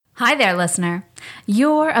Hi there, listener.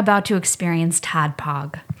 You're about to experience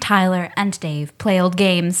Tadpog. Tyler and Dave play old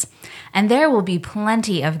games, and there will be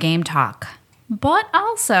plenty of game talk, but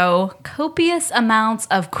also copious amounts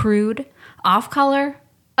of crude, off-color,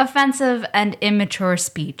 offensive, and immature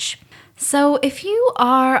speech. So if you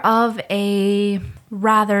are of a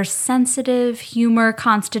rather sensitive humor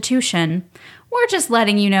constitution, we're just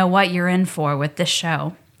letting you know what you're in for with this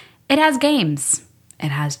show. It has games. It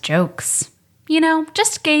has jokes. You know,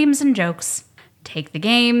 just games and jokes. Take the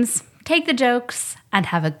games, take the jokes, and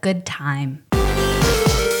have a good time.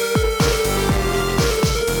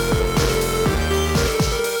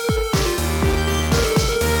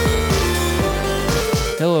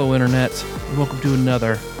 Hello, Internet. Welcome to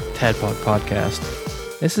another Tadpog podcast.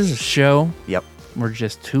 This is a show. Yep. We're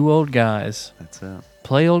just two old guys. That's it.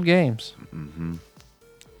 Play old games. Mm-hmm.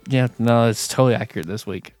 Yeah, no, it's totally accurate this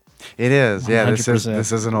week. It is. Yeah, 100%.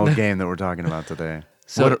 this is an old game that we're talking about today.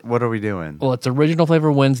 So, what are we doing? Well, it's Original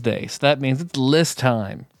Flavor Wednesday, so that means it's list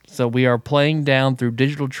time. So we are playing down through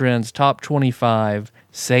Digital Trends top 25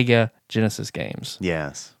 Sega Genesis games.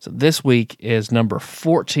 Yes. So this week is number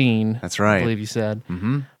 14. That's right. I believe you said.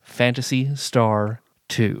 Mm-hmm. Phantasy Star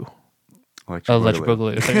II. Electric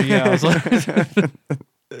Boogaloo. There you go. I was like,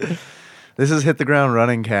 This is Hit the Ground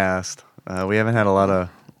Running cast. We haven't had a lot of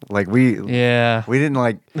we didn't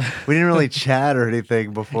really chat or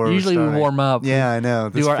anything before. Usually we warm up. Yeah, I know.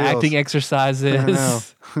 Do our acting exercises. I know.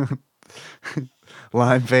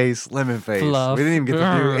 Lime face, lemon face. Fluff. We didn't even get to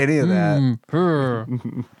do any of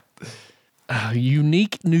that.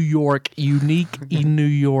 Unique New York. Unique in New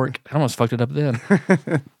York. I almost fucked it up then.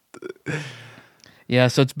 Yeah,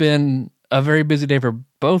 so it's been a very busy day for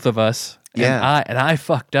both of us. Yeah. And I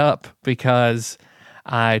fucked up because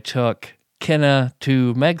I took Kenna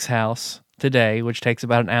to Meg's house today, which takes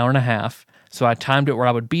about an hour and a half. So I timed it where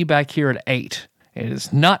I would be back here at 8. It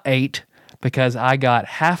is not 8 because I got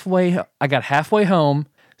halfway home,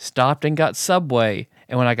 stopped and got Subway,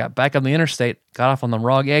 and when I got back on the interstate, got off on the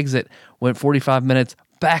wrong exit, went 45 minutes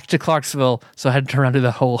back to Clarksville, so I had to turn around to the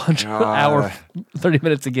whole hour, 30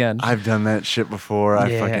 minutes again. I've done that shit before. I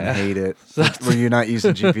fucking hate it. Were you not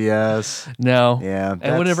using GPS? No. Yeah.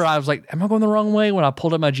 And whenever I was like, am I going the wrong way? When I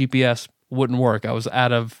pulled up my GPS, wouldn't work. I was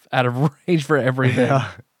out of range for everything.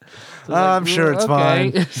 Yeah. So I'm sure it's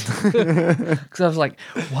fine. Because I was like,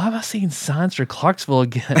 why am I seeing signs for Clarksville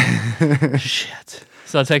again? Shit.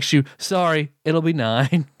 So I text you, sorry, it'll be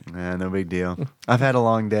 9. Yeah, no big deal. I've had a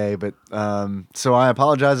long day, but so I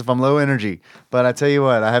apologize if I'm low energy. But I tell you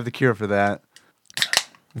what, I have the cure for that.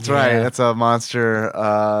 That's right. That's a Monster.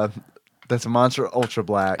 That's a Monster Ultra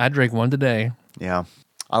Black. I drank one today. Yeah,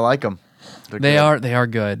 I like them. They are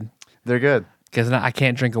good. They're good because I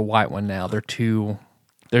can't drink a white one now. They're too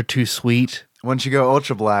sweet. Once you go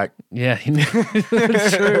Ultra Black, yeah,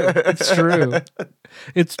 it's true.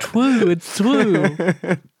 It's true.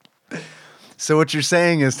 So what you're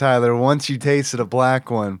saying is, Tyler, once you tasted a black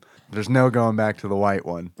one, there's no going back to the white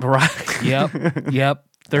one. Right. Yep.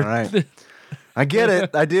 All right. I get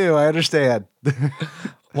it. I do. I understand.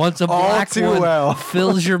 Once a black one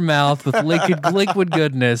fills your mouth with liquid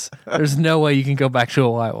goodness, there's no way you can go back to a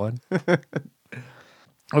white one.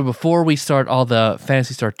 Well, before we start all the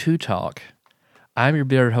Phantasy Star II talk, I'm your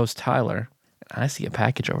bearded host, Tyler. I see a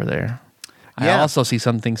package over there. Yeah. I also see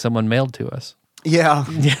something someone mailed to us. Yeah.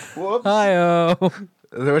 Whoops. Hi-oh.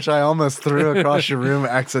 Which I almost threw across your room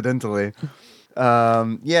accidentally.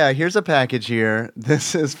 Yeah, here's a package here.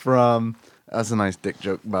 This is from... That's a nice dick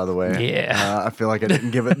joke, by the way. Yeah. I feel like I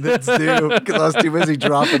didn't give it its due because I was too busy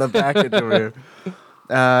dropping a package over here.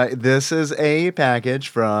 This is a package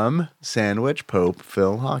from Sandwich Pope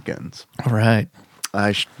Phil Hawkins. All right.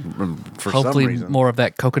 For hopefully some reason. More of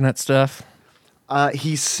that coconut stuff.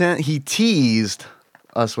 He teased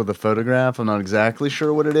us with a photograph. I'm not exactly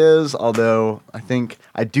sure what it is, although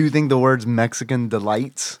I do think the words Mexican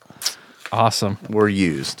delights awesome were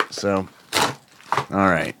used. So, all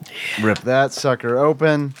right, rip that sucker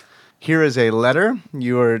open. Here is a letter.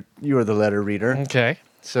 You are the letter reader. Okay.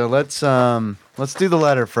 So let's do the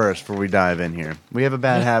letter first before we dive in here. We have a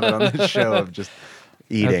bad habit on this show of just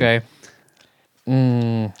eating. Okay.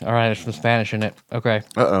 All right, there's some Spanish in it. Okay.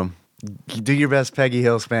 Uh-oh. Do your best Peggy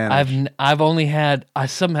Hill Spanish. I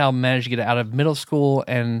somehow managed to get out of middle school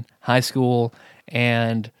and high school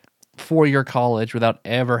and 4-year college without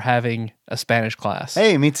ever having a Spanish class.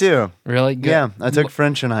 Hey, me too. Really? Good. Yeah, I took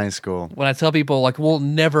French in high school. When I tell people,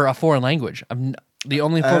 never a foreign language. The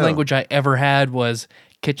only foreign language I ever had was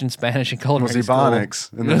kitchen Spanish and culinary was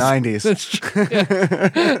Ebonics in the 90s.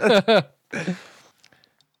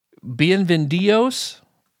 Bienvenidos.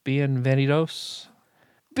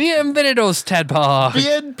 Bienvenidos, Tadpog.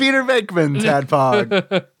 Bien Peter Venkman,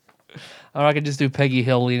 Tadpog. Or I could just do Peggy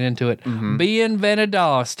Hill lean into it.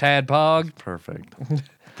 Bienvenidos, Tadpog. Perfect.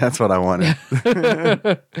 That's what I wanted.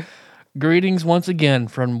 Greetings once again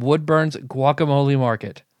from Woodburn's Guacamole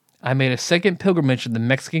Market. I made a second pilgrimage to the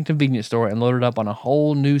Mexican convenience store and loaded up on a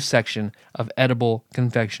whole new section of edible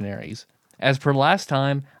confectionaries. As per last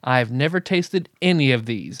time, I have never tasted any of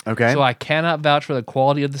these. Okay. So I cannot vouch for the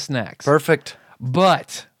quality of the snacks. Perfect.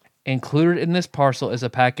 But included in this parcel is a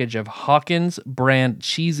package of Hawkins brand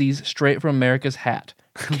cheesies straight from America's Hat,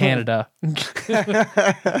 Canada.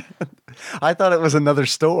 I thought it was another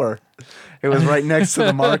store. It was right next to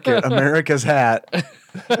the market, America's Hat.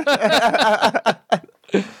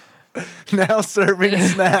 Now serving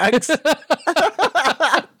snacks.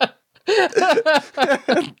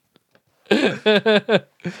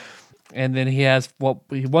 And then he has what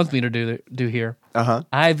he wants me to do here. Uh-huh.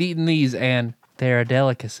 I've eaten these and they're a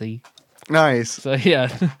delicacy. Nice. So yeah,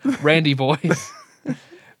 Randy boys.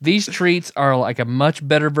 These treats are like a much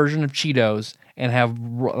better version of Cheetos and have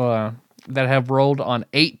rolled on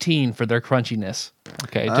 18 for their crunchiness.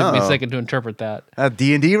 Okay, it took me a second to interpret that. A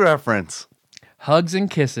D&D reference. Hugs and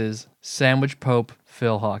kisses, Sandwich Pope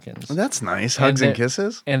Phil Hawkins. Well, that's nice. Hugs and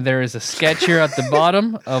kisses. And there is a sketch here at the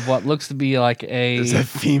bottom of what looks to be like a... Is that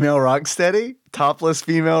female rocksteady? Topless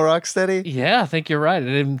female rocksteady? Yeah, I think you're right. I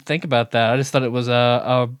didn't even think about that. I just thought it was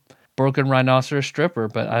a broken rhinoceros stripper,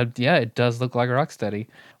 but yeah, it does look like Rocksteady.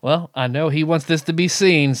 Well, I know he wants this to be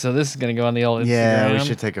seen, so this is going to go on the old Instagram. Yeah, we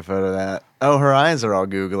should take a photo of that. Oh, her eyes are all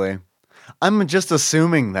googly. I'm just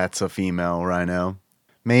assuming that's a female rhino.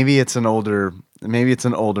 Maybe it's an older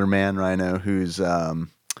man rhino who's on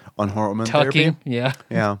hormone Tucking, therapy. yeah.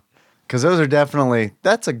 Yeah. Because those are definitely,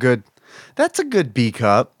 that's a good B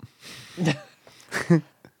cup.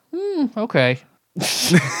 Okay.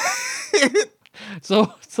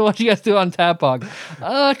 So what do you guys do on Tapog?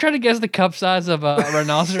 Try to guess the cup size of a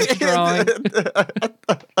rhinoceros drawing.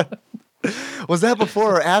 Was that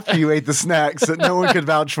before or after you ate the snacks that no one could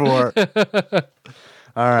vouch for?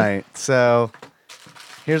 All right. So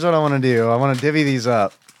here's what I want to do. I want to divvy these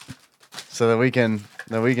up so that we can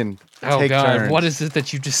take turns. What is it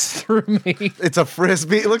that you just threw me? It's a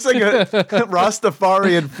frisbee. It looks like a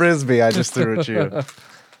Rastafarian frisbee I just threw at you.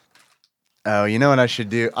 Oh, you know what I should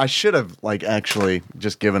do? I should have actually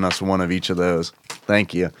just given us one of each of those.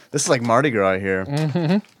 Thank you. This is like Mardi Gras here.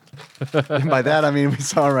 Mm-hmm. And by that I mean we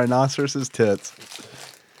saw a rhinoceros's tits.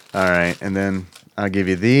 All right, and then I'll give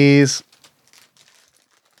you these.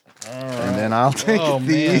 And then I'll take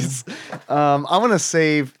these. I want to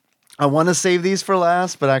save these for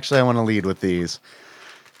last, but actually I want to lead with these.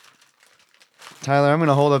 Tyler, I'm going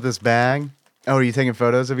to hold up this bag. Oh, are you taking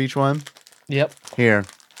photos of each one? Yep. Here.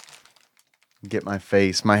 Get my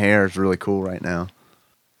face. My hair is really cool right now.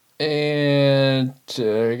 And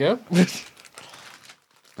there you go.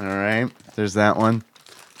 All right. There's that one.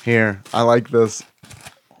 Here. I like this.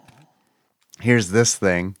 Here's this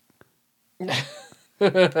thing.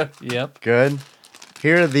 Yep. Good.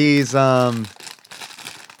 Here are these.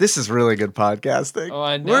 This is really good podcasting. Oh,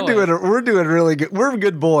 I know. We're doing really good. We're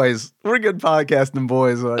good boys. We're good podcasting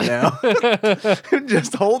boys right now.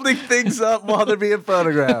 Just holding things up while they're being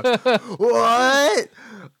photographed. What?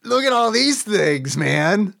 Look at all these things,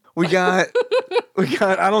 man. We got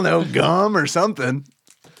I don't know, gum or something.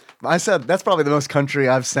 I said that's probably the most country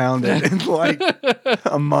I've sounded in like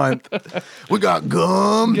a month. We got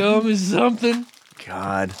gum. Gum is something.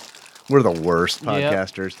 God. We're the worst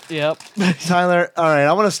podcasters. Yep. Tyler, all right,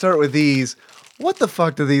 I want to start with these. What the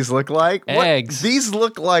fuck do these look like? Eggs. These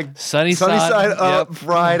look like sunny side up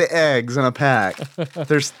fried eggs in a pack.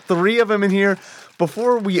 There's 3 of them in here.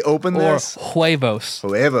 Before we open this...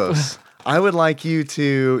 Huevos. I would like you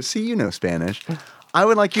to... See, you know Spanish. I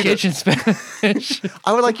would like you Kitchen Spanish.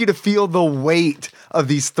 I would like you to feel the weight of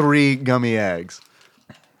these 3 gummy eggs.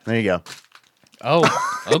 There you go. Oh,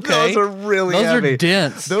 okay. Those are really heavy. Those are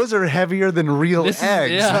dense. Those are heavier than real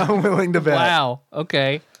eggs. I'm willing to bet. Wow.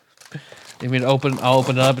 Okay. You mean I'll open it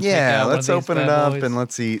up and take out let's one of these open it bad up boys? and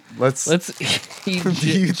let's eat. Let's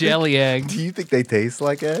eat jelly eggs. Do you think they taste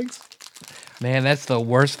like eggs? Man, that's the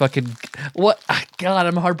worst fucking... What? God,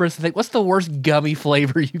 I'm hard pressed to think. What's the worst gummy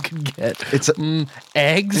flavor you can get? It's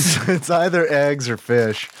eggs? It's either eggs or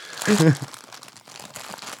fish.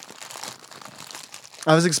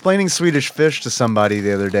 I was explaining Swedish fish to somebody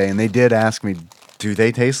the other day, and they did ask me, do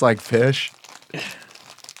they taste like fish?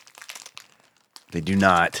 They do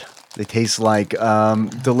not. They taste like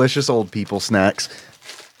delicious old people snacks.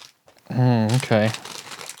 Okay.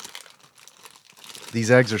 These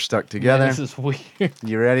eggs are stuck together. Yeah, this is weird.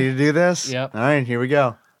 You ready to do this? Yep. All right, here we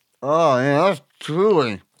go. Oh, yeah, that's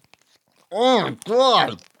Truly. Oh, my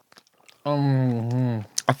God.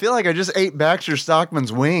 I feel like I just ate Baxter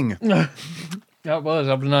Stockman's wing. That was.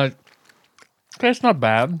 I'm not. Okay, it's not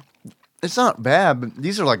bad. It's not bad, but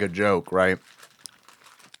these are like a joke, right?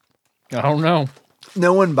 I don't know.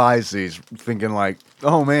 No one buys these thinking like,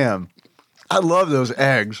 oh, man, I love those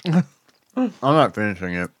eggs. I'm not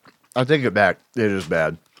finishing it. I take it back. It is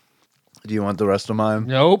bad. Do you want the rest of mine?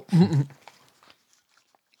 Nope.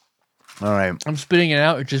 All right. I'm spitting it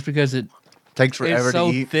out just because it Takes forever is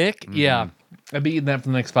so to eat. thick. Yeah. I'll be eating that for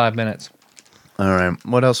the next 5 minutes. All right.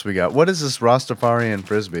 What else we got? What is this Rastafarian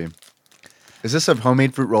Frisbee? Is this a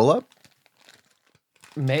homemade fruit roll-up?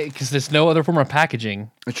 Because there's no other form of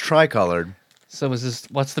packaging. It's tricolored. So is this?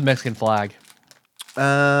 What's the Mexican flag?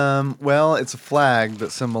 Well, it's a flag that Oh,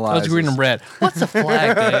 symbolizes... it's green and red. What's a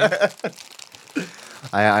flag, Dave?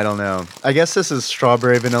 I don't know. I guess this is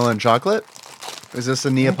strawberry, vanilla, and chocolate. Is this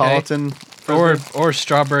a Neapolitan? Or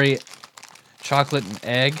strawberry, chocolate, and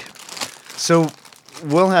egg. So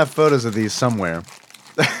we'll have photos of these somewhere,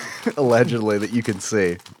 allegedly, that you can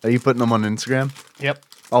see. Are you putting them on Instagram? Yep.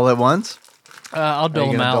 All at once? I'll dole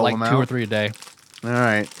them gonna out dole like them 2 or out? 3 a day. All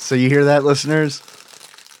right. So you hear that, listeners?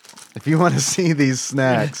 If you want to see these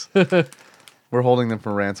snacks, we're holding them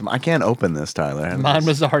for ransom. I can't open this, Tyler. Mine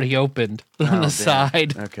was already opened on the damn.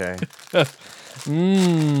 side. Okay.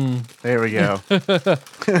 Mmm. There we go.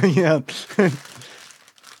 Yeah.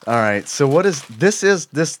 All right. So what is this?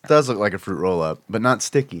 This does look like a fruit roll up, but not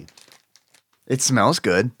sticky. It smells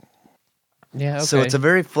good. Yeah. Okay. So it's a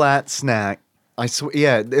very flat snack. I swear.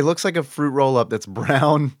 Yeah, it looks like a fruit roll up that's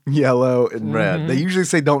brown, yellow, and red. They usually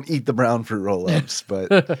say don't eat the brown fruit roll ups, but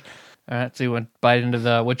All right. So you want to bite into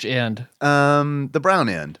the which end? the brown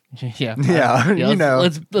end. Yeah. Yeah, you know.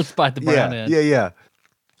 Let's bite the brown end. Yeah.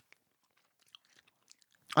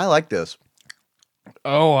 I like this.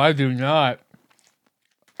 Oh, I do not.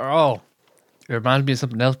 Oh, it reminds me of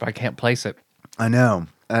something else, but I can't place it. I know.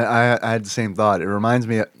 I had the same thought. It reminds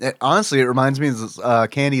me. Honestly, it reminds me of this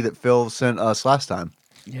candy that Phil sent us last time.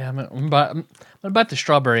 Yeah, I'm about the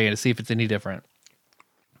strawberry and to see if it's any different.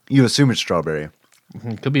 You assume it's strawberry.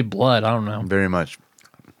 It could be blood. I don't know. Very much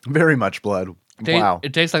blood. Wow.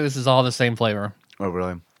 It tastes like this is all the same flavor. Oh,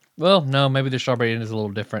 really? Well, no, maybe the strawberry end is a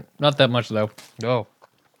little different. Not that much though. Oh,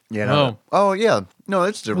 Yeah. No. No. Oh, yeah. No,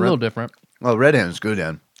 it's a different. little different. Well, red end is good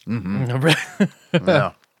end.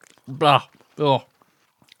 Yeah. Blah. Oh,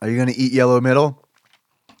 Are you gonna eat yellow middle?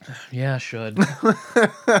 yeah, I should.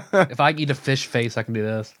 If I eat a fish face, I can do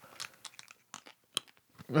this.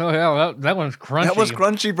 Oh yeah, that one's crunchy. That was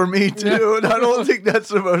crunchy for me too. And I don't think that's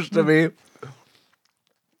supposed to be.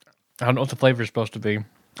 I don't know what the flavor is supposed to be.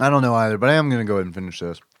 I don't know either, but I am gonna go ahead and finish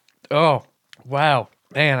this. Oh, wow,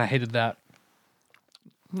 man, I hated that.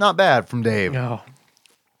 Not bad from Dave. Oh,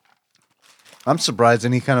 I'm surprised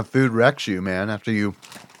any kind of food wrecks you, man, after you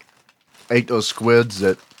ate those squids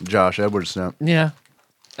that Josh Edwards sent. yeah.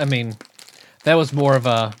 I mean, that was more of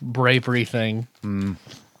a bravery thing.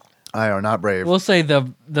 I are not brave. We'll say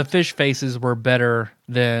the fish faces were better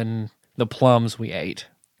than the plums we ate.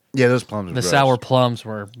 Yeah, those plums are The gross. sour plums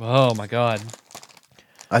were, oh my god.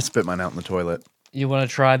 I spit mine out in the toilet. You want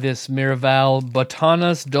to try this Miraval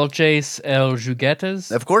Botanas Dulces El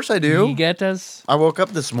Juguetes? Of course I do. Juguetes? I woke up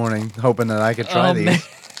this morning hoping that I could try Oh, these.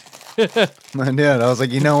 man. I did. I was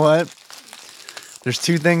like, you know what? There's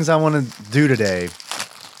two things I want to do today.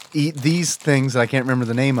 Eat these things that I can't remember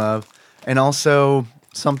the name of, and also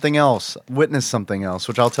something else. Witness something else,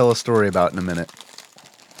 which I'll tell a story about in a minute.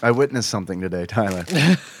 I witnessed something today, Tyler.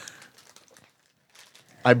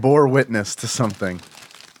 I bore witness to something.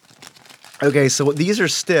 Okay, so these are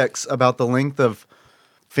sticks about the length of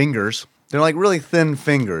fingers. They're like really thin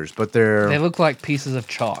fingers, but They look like pieces of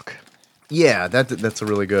chalk. yeah, that's a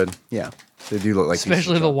really good. Yeah, they do look like pieces of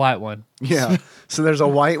Especially the chalk. white one. Yeah. So there's a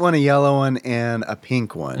white one, a yellow one, and a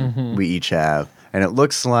pink one we each have. And it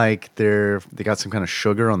looks like they got some kind of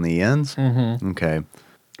sugar on the ends. Mm-hmm. Okay.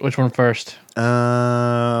 Which one first?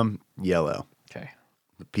 Yellow. Okay.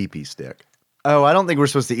 The pee-pee stick. Oh, I don't think we're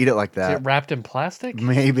supposed to eat it like Is that. it wrapped in plastic?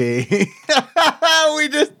 Maybe. Did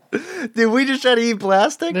we just try to eat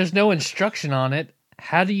plastic? There's no instruction on it.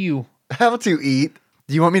 How do you... How to eat?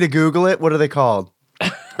 Do you want me to Google it? What are they called?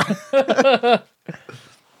 Okay,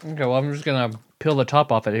 well, I'm just going to peel the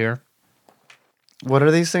top off it here. What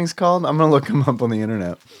are these things called? I'm going to look them up on the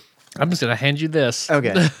internet. I'm just going to hand you this.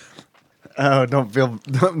 Okay. Oh, don't feel...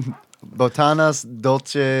 Botanas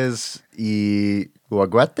dulces y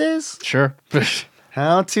guaguetes? Sure.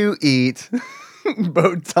 How to eat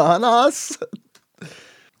botanas?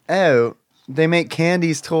 Oh, they make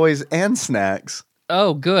candies, toys, and snacks.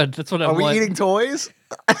 Oh, good. That's what I Are want. we eating toys?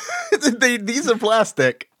 These are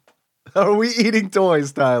plastic. Are we eating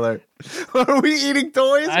toys, Tyler? Are we eating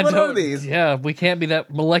toys? What are these? Yeah, we can't be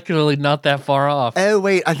that molecularly not that far off. Oh,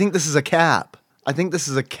 wait. I think this is a cap. I think this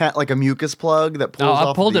is a cap, like a mucus plug that pulls off.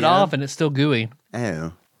 I pulled it off end. and it's still gooey.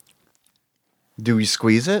 Oh. Do we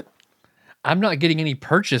squeeze it? I'm not getting any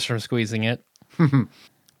purchase from squeezing it.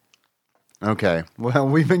 Okay. Well,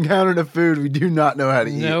 we've encountered a food we do not know how to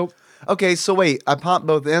eat. Nope. Okay, so wait. I popped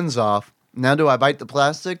both ends off. Now do I bite the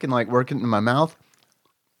plastic and like work it in my mouth?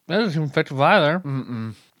 That doesn't affect either.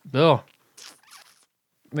 Mm-mm. Ugh.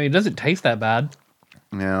 I mean, it doesn't taste that bad.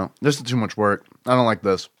 Yeah. This is too much work. I don't like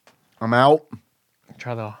this. I'm out.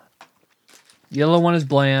 Try the yellow one is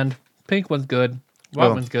bland. Pink one's good. White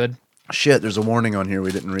one's good. Shit, there's a warning on here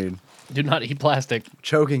we didn't read. Do not eat plastic.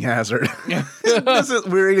 Choking hazard.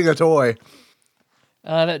 We're eating a toy.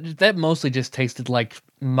 That mostly just tasted like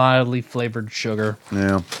mildly flavored sugar.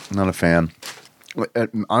 Yeah, not a fan. It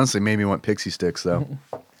honestly made me want pixie sticks, though.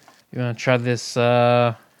 You want to try this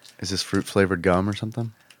Is this fruit-flavored gum or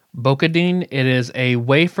something? Bocadine? It is a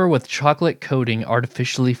wafer with chocolate coating,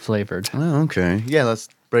 artificially flavored. Oh, okay. Yeah, let's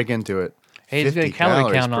break into it. Hey, it's got a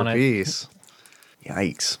calorie count on it. Piece.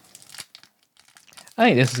 Yikes. I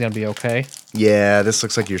think this is going to be okay. Yeah, this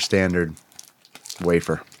looks like your standard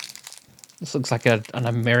wafer. This looks like an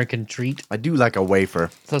American treat. I do like a wafer.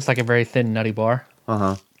 This looks like a very thin nutty bar.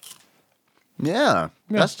 Uh-huh. Yeah,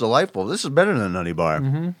 that's delightful. This is better than a nutty bar.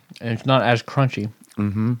 Mm-hmm. And it's not as crunchy.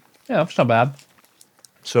 Mm-hmm. Yeah, it's not bad.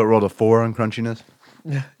 So it rolled a 4 on crunchiness?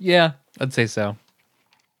 Yeah, I'd say so.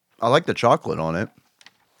 I like the chocolate on it.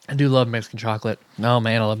 I do love Mexican chocolate. Oh,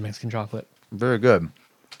 man, I love Mexican chocolate. Very good.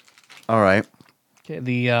 All right. Okay,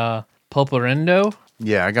 the Pulparindo.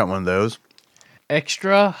 Yeah, I got one of those.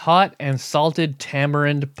 Extra hot and salted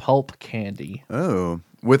tamarind pulp candy. Oh,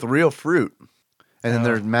 with real fruit. And then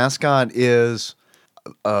their mascot is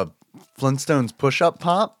a Flintstones push-up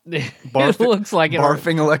pop. It looks like it.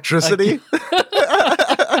 Barfing electricity.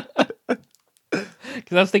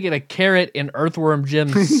 Because I was thinking a carrot in Earthworm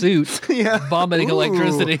Jim's suit vomiting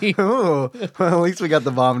electricity. Ooh. Well, at least we got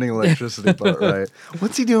the vomiting electricity part right.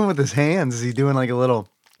 What's he doing with his hands? Is he doing like a little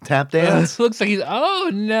tap dance? Looks like he's,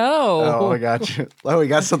 oh no. Oh, I got you. Oh, he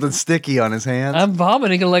got something sticky on his hands. I'm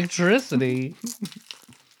vomiting electricity.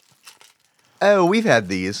 Oh, we've had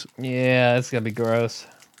these. Yeah, it's going to be gross.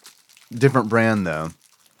 Different brand, though.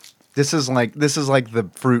 This is like the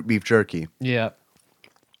fruit beef jerky. Yeah.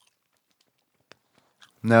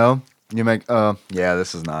 No? You make, yeah,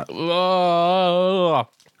 this is not. Ugh.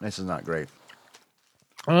 This is not great.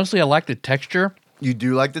 Honestly, I like the texture. You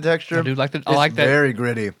do like the texture? I do like it. I It's like that. very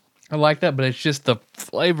gritty. I like that, but it's just the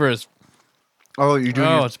flavor is. Oh, you're doing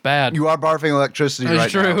Oh, it's bad. You are barfing electricity right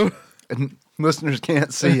It's true. now. And listeners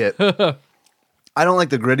can't see it. I don't like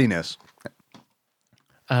the grittiness.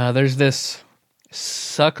 There's this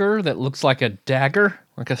sucker that looks like a dagger,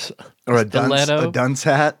 like a Or a stiletto, dunce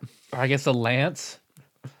hat. or I guess a lance.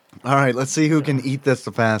 All right, let's see who can eat this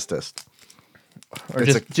the fastest. Or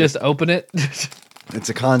It's just open it. It's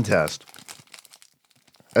a contest.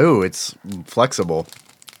 Oh, it's flexible.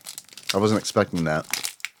 I wasn't expecting that.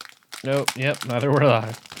 Nope. Yep. Neither were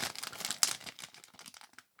I.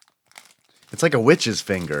 It's like a witch's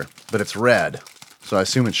finger, but it's red. So I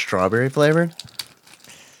assume it's strawberry flavored?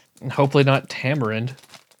 And hopefully not tamarind.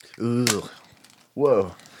 Ooh.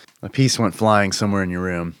 Whoa. A piece went flying somewhere in your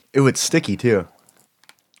room. Ooh, it's sticky too.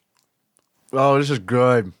 Oh, this is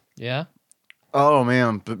good. Yeah. Oh,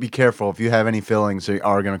 man. But be careful. If you have any fillings, they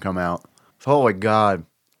are going to come out. Oh, my God.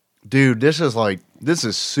 Dude, this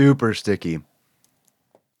is super sticky.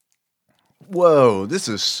 Whoa. This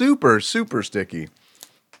is super, super sticky.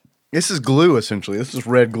 This is glue, essentially. This is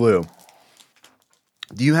red glue.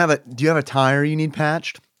 Do you have a tire you need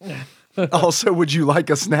patched? Also, would you like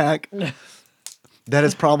a snack? That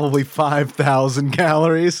is probably 5,000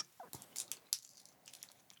 calories.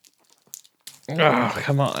 Oh,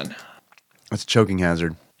 come on. That's a choking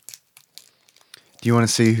hazard. Do you want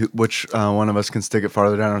to see which one of us can stick it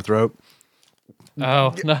farther down our throat?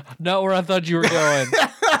 Oh, no, not where I thought you were going.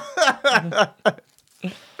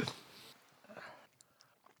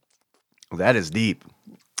 That is deep.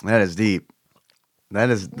 That is deep. That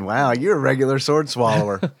is, wow, you're a regular sword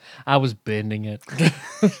swallower. I was bending it.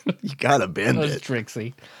 You gotta bend That was it.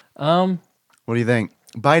 tricksy. What do you think?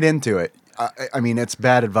 Bite into it. I mean, it's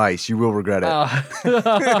bad advice. You will regret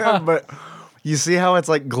it. But you see how it's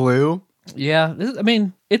like glue? Yeah,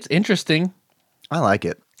 it's interesting. I like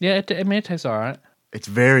it. Yeah, it tastes all right. It's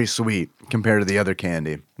very sweet compared to the other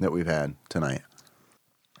candy that we've had tonight.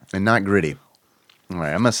 And not gritty. All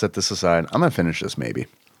right, I'm going to set this aside. I'm going to finish this maybe.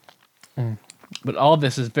 But all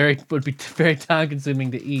this is would be very time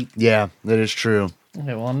consuming to eat. Yeah, that is true.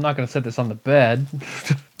 Okay, well, I'm not going to set this on the bed.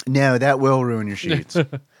 No, that will ruin your sheets.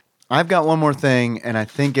 I've got one more thing, and I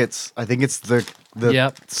think it's the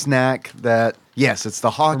Yep. snack that it's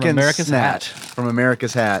the Hawkins America's snack Hat. from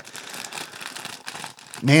America's Hat.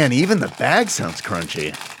 Man, even the bag sounds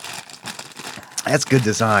crunchy. That's good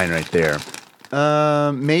design right there.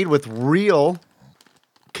 Made with real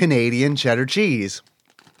Canadian cheddar cheese.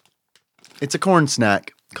 It's a corn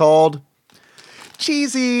snack called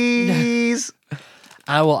Cheesies.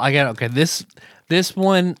 This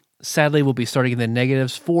one sadly will be starting in the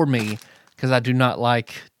negatives for me because I do not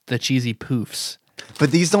like the cheesy poofs.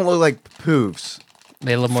 But these don't look like poofs.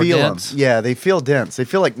 They look more Feel 'em. dense. Yeah, they feel dense. They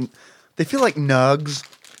feel like nugs.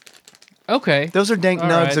 Okay. Those are dank All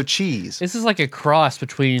nugs right. of cheese. This is like a cross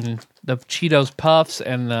between the Cheetos Puffs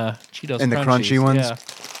and the Cheetos And the Crunchies. crunchy ones? Yeah.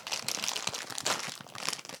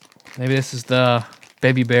 Maybe this is the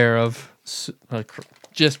baby bear of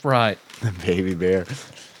just right. The baby bear.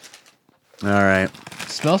 All right.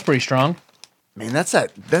 Smells pretty strong. Man, that's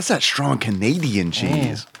that strong Canadian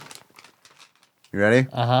cheese. You ready?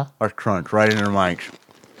 Uh-huh. Or crunch right in her mic.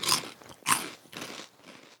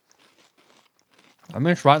 I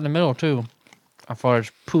mean, it's right in the middle, too, as far as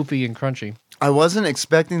poofy and crunchy. I wasn't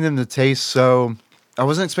expecting them to taste I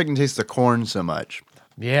wasn't expecting to taste the corn so much.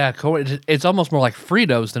 Yeah, it's almost more like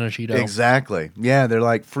Fritos than a Cheeto. Exactly. Yeah, they're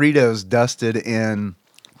like Fritos dusted in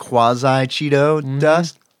quasi-Cheeto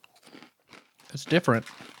dust. It's different.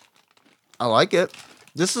 I like it.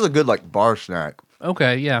 This is a good like bar snack.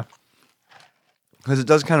 Okay, yeah. Because it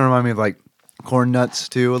does kind of remind me of like corn nuts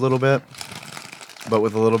too a little bit. But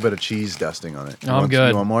with a little bit of cheese dusting on it. I'm good.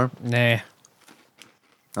 You want more? Nah.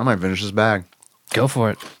 I might finish this bag. Go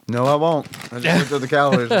for it. No, I won't. I just looked at the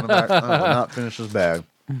calories in the back. I will not finish this bag.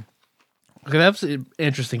 Okay, that's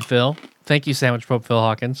interesting, Phil. Thank you, Sandwich Pope Phil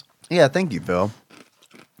Hawkins. Yeah, thank you, Phil.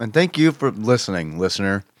 And thank you for listening,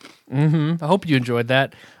 listener. I hope you enjoyed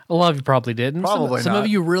that. A lot of you probably didn't. Probably Some not. of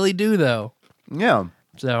you really do, though. Yeah.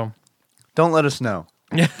 So, Don't let us know.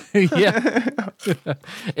 yeah.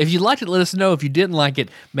 If you liked it, let us know. If you didn't like it,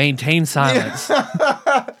 maintain silence.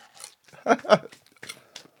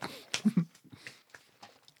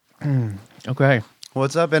 Okay.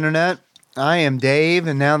 What's up, Internet? I am Dave,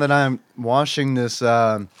 and now that I'm washing this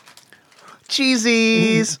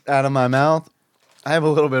cheesies out of my mouth, I have a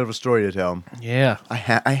little bit of a story to tell. Yeah. I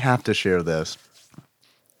have to share this.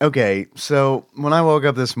 Okay, so when I woke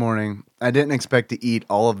up this morning, I didn't expect to eat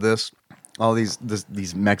all these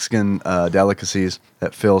Mexican delicacies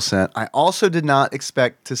that Phil sent. I also did not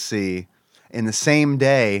expect to see in the same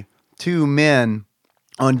day 2 men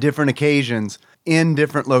on different occasions in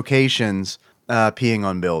different locations peeing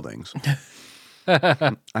on buildings.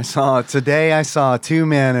 I saw 2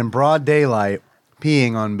 men in broad daylight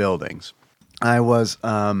peeing on buildings. I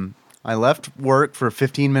left work for a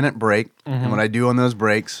 15-minute break, and what I do on those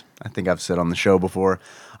breaks, I think I've said on the show before,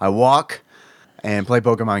 I walk and play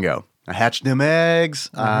Pokemon Go. I hatch them eggs.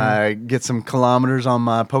 I get some kilometers on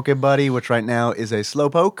my Pokebuddy, which right now is a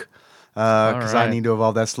Slowpoke, because I need to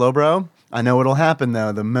evolve that Slowbro. I know what'll happen,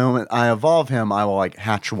 though. The moment I evolve him, I will like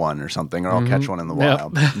hatch one or something, or I'll catch one in the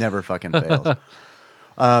wild. Never fucking fails.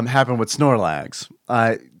 Happened with Snorlax.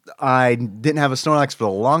 I didn't have a Snorlax for the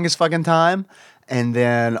longest fucking time, and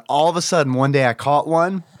then all of a sudden, one day I caught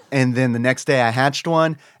one, and then the next day I hatched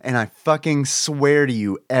one, and I fucking swear to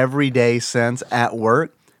you, every day since at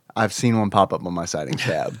work, I've seen one pop up on my sightings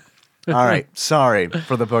tab. All right, sorry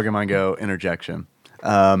for the Pokemon Go interjection.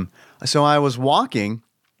 So I was walking,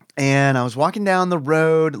 and I was walking down the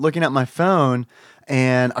road looking at my phone,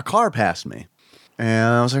 and a car passed me.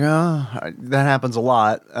 And I was like, oh, that happens a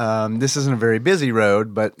lot. This isn't a very busy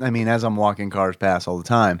road, but I mean, as I'm walking, cars pass all the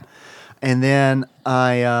time. And then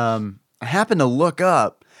I happen to look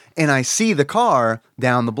up, and I see the car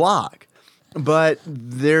down the block. But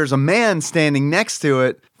there's a man standing next to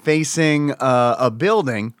it facing a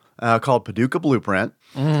building called Paducah Blueprint.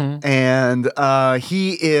 And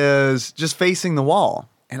he is just facing the wall.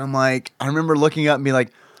 And I'm like, I remember looking up and being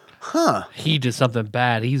like, huh. He did something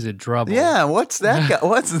bad. He's in trouble. Yeah, what's that guy?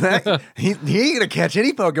 What's that? He ain't gonna catch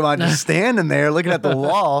any Pokemon just standing there looking at the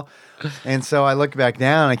wall. And so I look back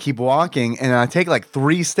down, I keep walking, and I take like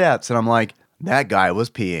 3 steps, and I'm like, that guy was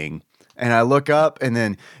peeing. And I look up, and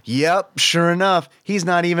then, yep, sure enough, he's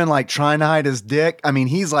not even like trying to hide his dick. I mean,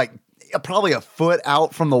 he's like probably a foot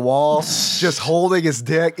out from the wall, just holding his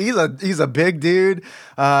dick. He's a big dude,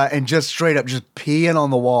 and just straight up just peeing on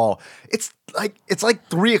the wall. It's like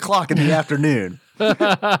 3:00 in the afternoon.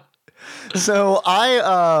 So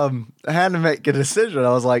I had to make a decision.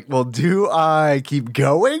 I was like, well, do I keep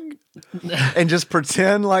going and just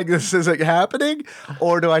pretend like this isn't happening?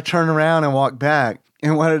 Or do I turn around and walk back?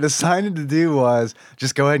 And what I decided to do was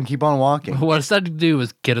just go ahead and keep on walking. What I decided to do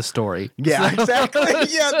was get a story. Yeah, exactly.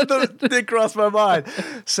 Yeah, that did cross my mind.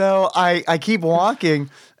 So I keep walking,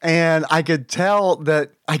 and I could tell that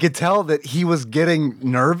he was getting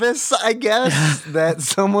nervous, I guess, that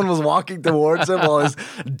someone was walking towards him while his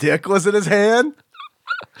dick was in his hand.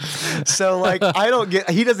 So like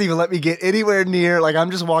he doesn't even let me get anywhere near, like I'm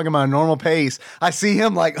just walking my normal pace. I see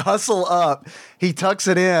him like hustle up. He tucks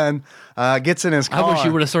it in, gets in his car. I wish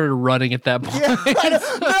you would have started running at that point. Yeah,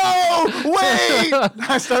 no, wait!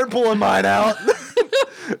 I start pulling mine out.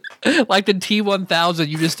 Like the T-1000,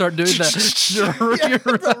 you just start doing that.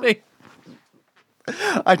 You're running.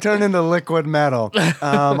 I turn into liquid metal.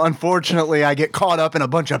 Unfortunately, I get caught up in a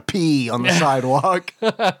bunch of pee on the sidewalk.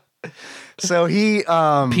 So he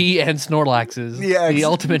pee and Snorlaxes. Yeah, the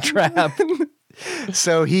ultimate trap.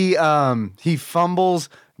 So he fumbles,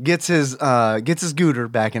 gets his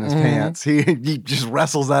gooter back in his pants. He just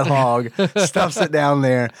wrestles that hog, stuffs it down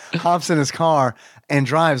there, hops in his car, and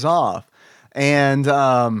drives off. And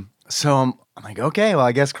so I'm like, okay, well,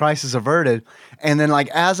 I guess crisis averted. And then like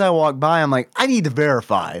as I walk by, I'm like, I need to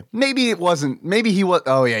verify. Maybe he was.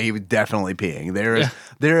 Oh yeah, he was definitely peeing.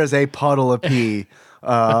 There is a puddle of pee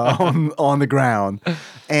on the ground.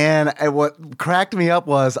 And what cracked me up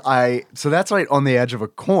was so that's right on the edge of a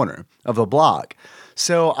corner of the block.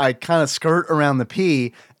 So I kind of skirt around the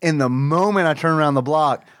pee. And the moment I turn around the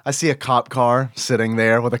block, I see a cop car sitting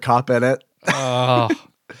there with a cop in it. Oh,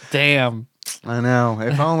 damn. I know.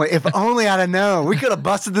 If only I'd have known. We could have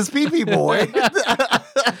busted this pee-pee boy.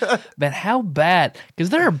 Man, how bad? Because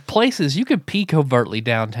there are places you could pee covertly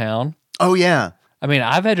downtown. Oh, yeah. I mean,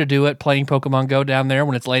 I've had to do it playing Pokemon Go down there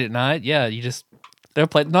when it's late at night. Yeah, they're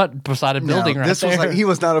not beside a building right this there. Was like, he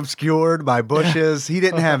was not obscured by bushes. He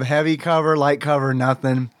didn't have heavy cover, light cover,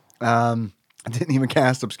 nothing. Didn't even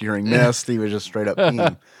cast obscuring mist. He was just straight up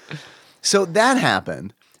peeing. So that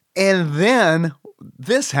happened. And then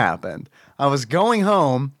this happened. I was going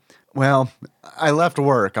home. Well, I left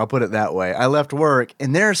work. I'll put it that way. I left work,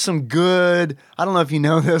 and there's some good, I don't know if you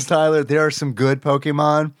know this, Tyler, there are some good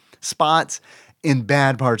Pokemon spots in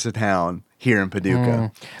bad parts of town here in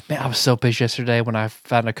Paducah. Man, I was so pissed yesterday when I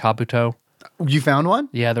found a Kabuto. You found one?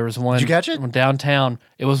 Yeah, there was one. Did you catch it? Downtown.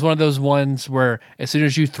 It was one of those ones where as soon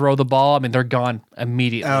as you throw the ball, I mean, they're gone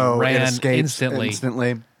immediately. Oh, ran it escapes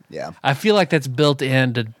instantly. Yeah. I feel like that's built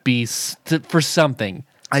in to be for something.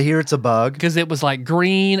 I hear it's a bug. Because it was like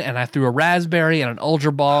green, and I threw a raspberry and an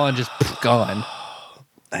Ultra Ball, and just gone.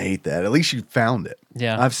 I hate that. At least you found it.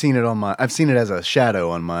 Yeah, I've seen it as a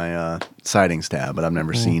shadow on my sightings tab, but I've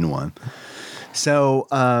never seen one. So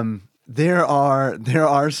there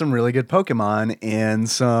are some really good Pokemon in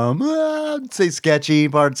some I'd say sketchy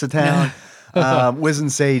parts of town. Wizen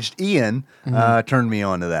Sage Ian turned me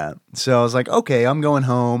on to that. So I was like, okay, I'm going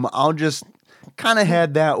home. I'll just kind of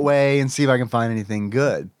head that way and see if I can find anything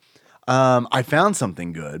good. I found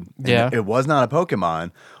something good. Yeah. It was not a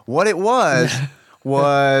Pokemon. What it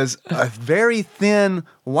was a very thin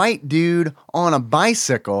white dude on a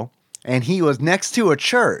bicycle, and he was next to a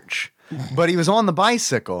church, but he was on the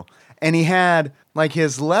bicycle, and he had like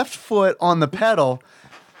his left foot on the pedal.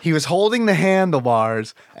 He was holding the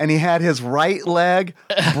handlebars, and he had his right leg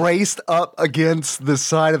braced up against the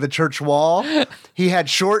side of the church wall. He had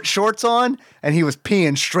short shorts on, and he was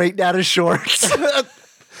peeing straight down his shorts.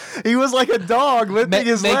 He was like a dog lifting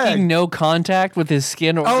his leg. Making no contact with his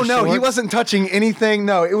skin or Oh, no, shorts? he wasn't touching anything.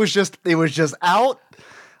 No, it was just out,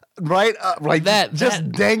 right like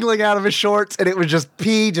just dangling out of his shorts, and it was just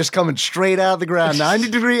pee just coming straight out of the ground,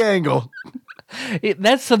 90-degree angle.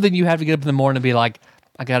 That's something you have to get up in the morning and be like,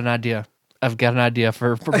 I got an idea. I've got an idea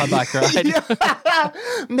for my bike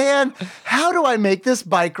ride. Man, how do I make this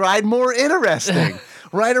bike ride more interesting?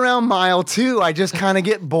 Right around mile 2, I just kind of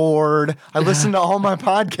get bored. I listen to all my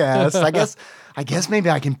podcasts. I guess maybe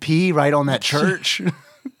I can pee right on that church.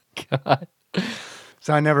 God.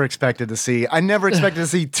 So I never expected to see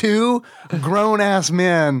 2 grown-ass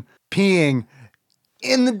men peeing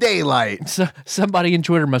in the daylight. So somebody in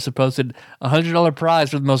Twitter must have posted $100 prize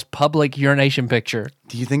for the most public urination picture.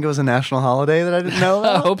 Do you think it was a national holiday that I didn't know I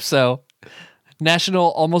about? hope so. National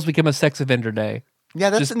almost become a sex offender day. Yeah,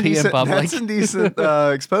 that's Just pee in public. That's indecent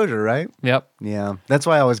exposure, right? Yep. Yeah, that's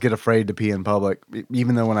why I always get afraid to pee in public,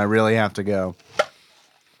 even though when I really have to go.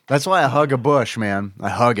 That's why I hug a bush, man. I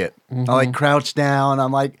hug it. I like crouch down.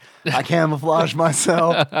 I'm like, I camouflage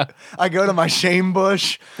myself. I go to my shame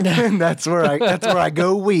bush, and that's where I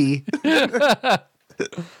go wee.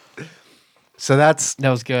 So that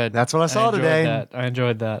was good. That's what I saw today. I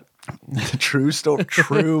enjoyed that. The true story,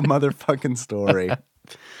 true motherfucking story.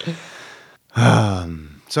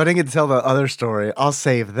 So I didn't get to tell the other story. I'll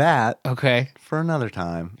save that Okay. for another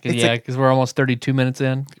time. Yeah, because we're almost 32 minutes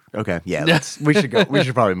in. Okay, yeah, we should go. We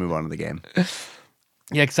should probably move on to the game.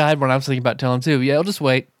 Yeah, because I had one I was thinking about telling too. Yeah, I'll just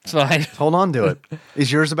wait. It's fine. Hold on to it.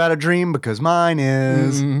 Is yours about a dream? Because mine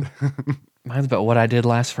is. Mine's about what I did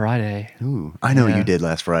last Friday. Ooh, I know what you did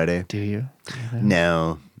last Friday. Do you?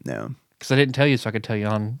 No. Because I didn't tell you, so I could tell you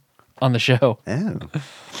on the show. Oh,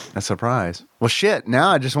 a surprise. Well, shit.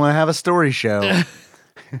 Now I just want to have a story show.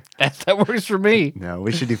 That works for me. No,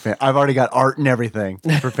 we should do. I've already got art and everything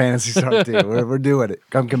for Phantasy Star 2. We're doing it.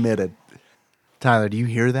 I'm committed. Tyler, do you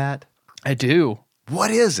hear that? I do.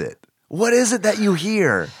 What is it? What is it that you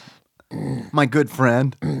hear, my good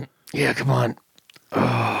friend? Yeah, come on.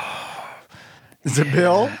 Is it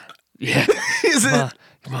Bill? Yeah. Is it?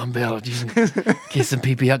 Come on, Bill. You can get some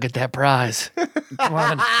pee-pee out, get that prize. Come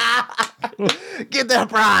on. Get that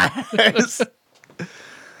prize.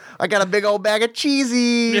 I got a big old bag of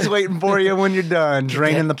cheesies waiting for you when you're done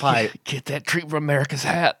draining the pipe. Get that treat from America's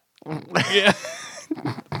hat. Yeah.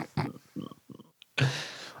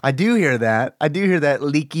 I do hear that. I do hear that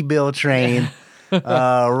leaky Bill train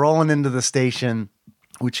rolling into the station,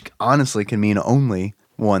 which honestly can mean only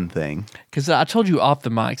one thing. Because I told you off the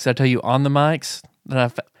mics. Did I tell you on the mics?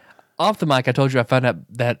 Off the mic, I told you I found out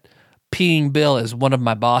that peeing Bill is one of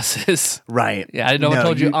my bosses. Right. Yeah, I know I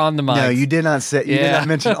told you on the mics. No, you did not say. You did not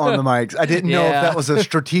mention on the mics. I didn't know if that was a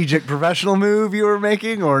strategic professional move you were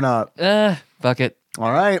making or not. Fuck it.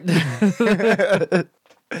 All right.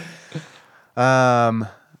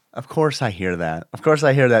 Of course I hear that. Of course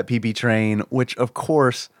I hear that PP train, which of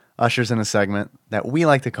course ushers in a segment that we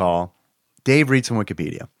like to call Dave reads from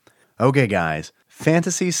Wikipedia. Okay, guys.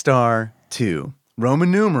 Phantasy Star II,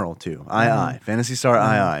 Roman numeral 2, II, Phantasy Star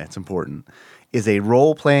II, it's important, is a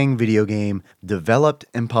role-playing video game developed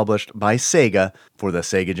and published by Sega for the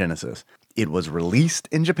Sega Genesis. It was released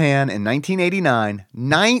in Japan in 1989.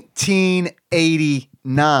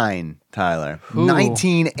 1989, Tyler. Ooh.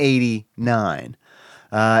 1989.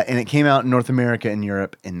 And it came out in North America and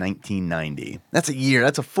Europe in 1990. That's a year.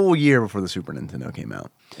 That's a full year before the Super Nintendo came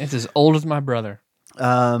out. It's as old as my brother.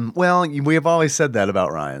 Well, we have always said that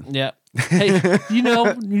about Ryan. Yeah. Hey,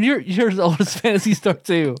 you're as old as Phantasy Star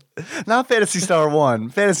 2. Not Phantasy Star 1,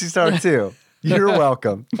 Phantasy Star 2. You're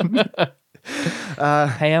welcome.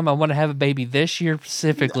 Ham, I want to have a baby this year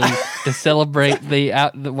specifically to celebrate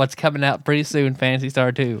what's coming out pretty soon, Phantasy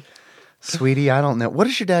Star 2. Sweetie, I don't know. What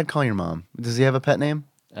does your dad call your mom? Does he have a pet name?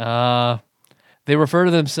 They refer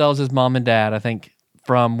to themselves as mom and dad, I think,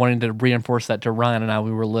 from wanting to reinforce that to Ryan and I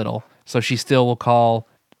when we were little. So she still will call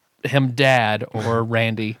him Dad or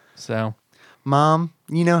Randy. So, Mom,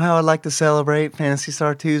 you know how I'd like to celebrate Phantasy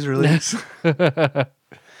Star 2's release?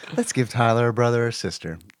 Let's give Tyler a brother or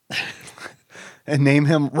sister. And name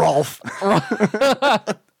him Rolf.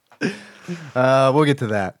 We'll get to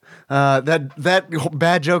that. That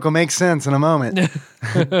bad joke will make sense in a moment.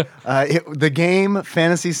 The game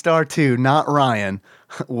Phantasy Star 2, not Ryan,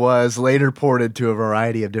 was later ported to a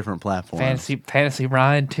variety of different platforms. Fantasy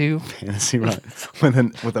Ryan 2. Fantasy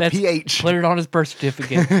Ryan with a PH. Put it on his birth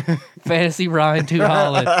certificate. Fantasy Ryan 2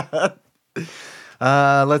 Holland.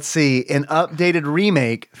 Let's see. An updated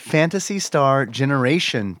remake, Phantasy Star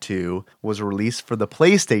Generation 2, was released for the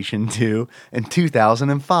PlayStation 2 in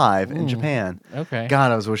 2005 in Japan. Okay.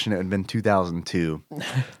 God, I was wishing it had been 2002.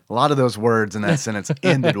 A lot of those words in that sentence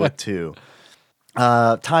ended with 2.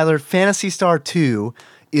 Tyler, Phantasy Star 2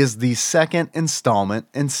 is the second installment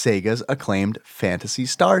in Sega's acclaimed Phantasy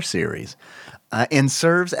Star series. And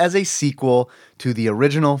serves as a sequel to the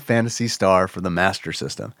original Phantasy Star for the Master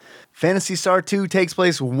System. Phantasy Star 2 takes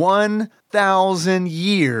place 1,000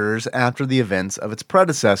 years after the events of its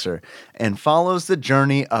predecessor and follows the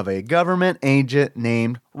journey of a government agent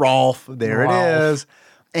named Rolf, it is,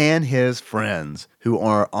 and his friends, who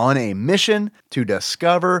are on a mission to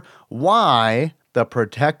discover why the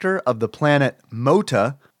protector of the planet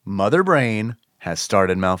Mota, Mother Brain, has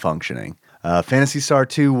started malfunctioning. Phantasy Star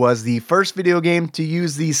 2 was the first video game to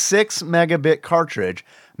use the 6 megabit cartridge,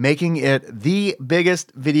 making it the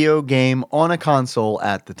biggest video game on a console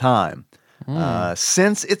at the time.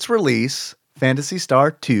 Since its release, Phantasy Star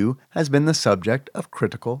 2 has been the subject of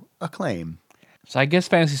critical acclaim. So I guess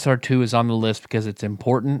Phantasy Star 2 is on the list because it's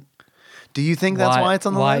important. Do you think that's why it's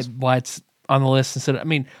on the list? Why it's on the list instead of,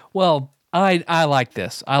 I like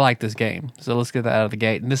this. I like this game. So let's get that out of the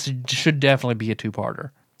gate. And this should definitely be a two-parter.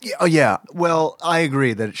 Yeah, oh, yeah. Well, I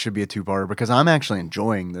agree that it should be a two-parter because I'm actually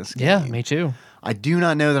enjoying this game. Yeah, me too. I do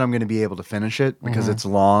not know that I'm going to be able to finish it because it's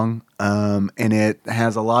long, and it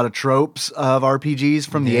has a lot of tropes of RPGs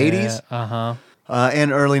from the 80s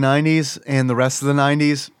and early 90s and the rest of the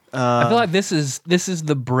 90s. I feel like this is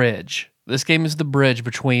the bridge. This game is the bridge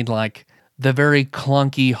between like the very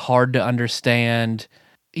clunky, hard to understand,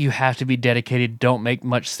 you have to be dedicated, don't make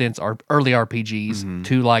much sense early RPGs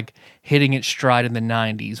to like hitting its stride in the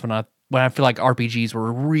 90s when I feel like RPGs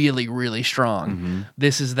were really, really strong.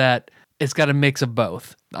 This is that. It's got a mix of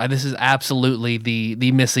both. This is absolutely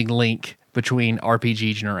the missing link between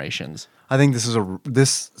RPG generations. I think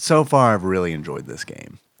so far I've really enjoyed this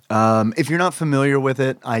game. If you're not familiar with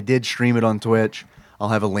it, I did stream it on Twitch. I'll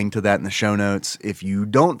have a link to that in the show notes. If you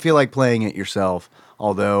don't feel like playing it yourself,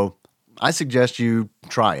 although I suggest you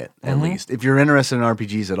try it at least if you're interested in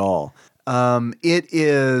RPGs at all. It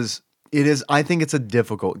is. I think it's a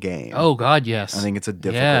difficult game. Oh God, yes. I think it's a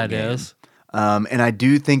difficult game. Yeah, it is. And I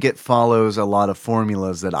do think it follows a lot of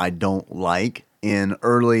formulas that I don't like in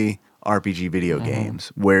early RPG video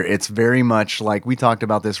games, where it's very much like we talked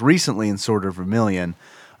about this recently in Sword of Vermilion,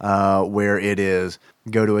 where it is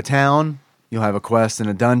go to a town, you'll have a quest in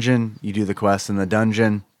a dungeon, you do the quest in the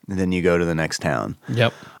dungeon, and then you go to the next town.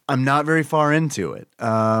 Yep. I'm not very far into it.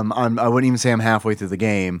 I wouldn't even say I'm halfway through the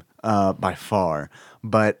game by far,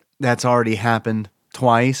 but that's already happened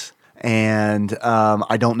twice. And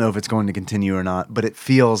I don't know if it's going to continue or not, but it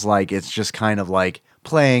feels like it's just kind of like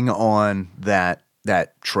playing on that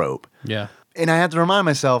trope. Yeah. And I have to remind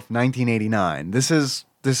myself, 1989. This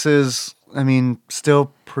is, I mean,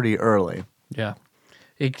 still pretty early. Yeah.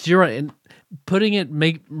 You're right. And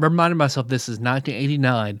reminding myself this is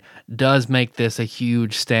 1989 does make this a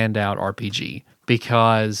huge standout RPG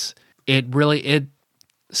because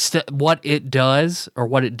what it does or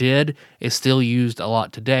what it did is still used a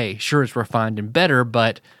lot today. Sure, it's refined and better,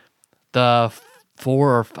 but the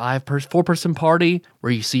 4-person party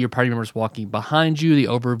where you see your party members walking behind you, the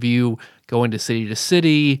overview, going to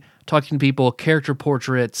city, talking to people, character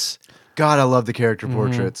portraits. God, I love the character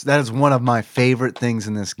portraits. That is one of my favorite things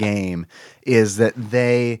in this game is that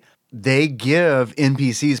they give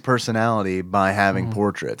NPCs personality by having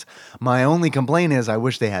portraits. My only complaint is I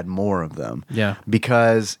wish they had more of them. Yeah.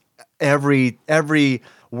 Because every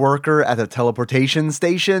worker at the teleportation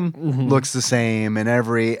station looks the same, and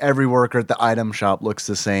every worker at the item shop looks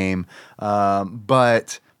the same.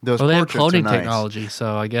 But those they have portraits cloning are nice. technology,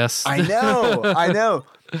 so I guess I know.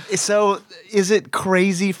 So is it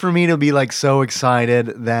crazy for me to be like so excited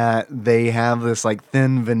that they have this like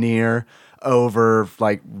thin veneer over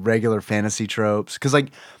like regular fantasy tropes? Because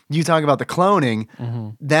like you talk about the cloning,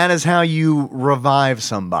 that is how you revive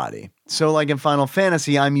somebody. So like in Final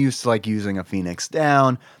Fantasy, I'm used to like using a Phoenix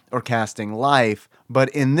Down or casting life, but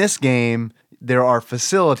in this game there are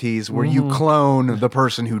facilities where you clone the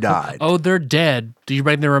person who died. Oh, they're dead. Do you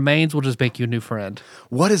bring their remains? We'll just make you a new friend.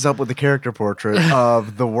 What is up with the character portrait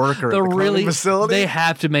of the worker at the cloning facility? They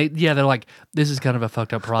have to make, they're like, this is kind of a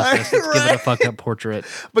fucked up process. Let's give it a fucked up portrait.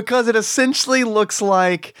 Because it essentially looks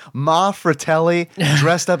like Ma Fratelli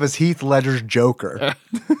dressed up as Heath Ledger's Joker.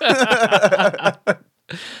 Because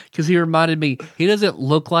he reminded me, he doesn't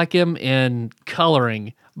look like him in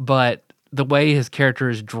coloring, but the way his character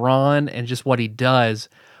is drawn and just what he does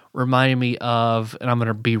reminded me of, and I'm going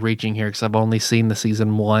to be reaching here because I've only seen the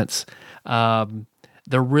season once, the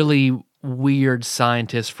really weird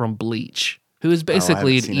scientist from Bleach, who is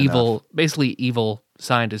basically evil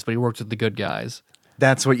scientist, but he works with the good guys.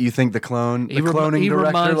 That's what you think the cloning director He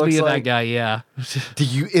reminds me of like? that guy, yeah.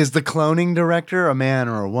 Is the cloning director a man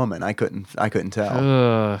or a woman? I couldn't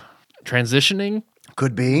tell. Transitioning?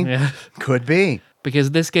 Could be. Yeah. Could be.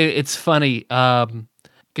 Because this game, it's funny,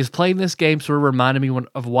 because playing this game sort of reminded me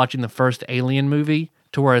of watching the first Alien movie,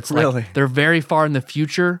 to where it's like they're very far in the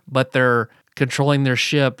future, but they're controlling their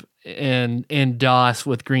ship in DOS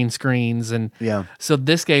with green screens. And so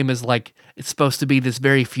this game is like, it's supposed to be this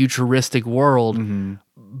very futuristic world,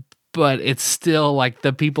 but it's still like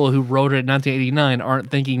the people who wrote it in 1989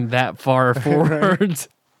 aren't thinking that far forward.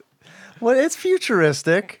 Well, it's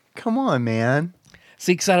futuristic. Come on, man.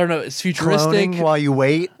 See, because I don't know, it's futuristic. Cloning while you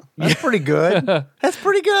wait. That's pretty good. That's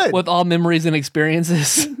pretty good. With all memories and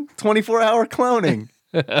experiences. 24-hour cloning.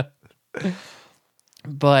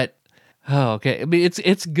 But, okay. I mean,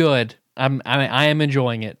 it's good. I am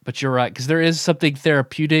enjoying it, but you're right, because there is something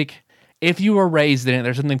therapeutic. If you were raised in it,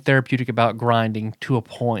 there's something therapeutic about grinding to a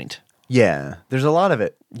point. Yeah, there's a lot of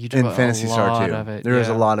it You do in a Phantasy Star lot II. of it, There is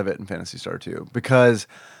yeah. a lot of it in Phantasy Star II because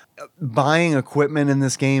buying equipment in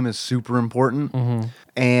this game is super important,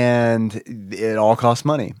 and it all costs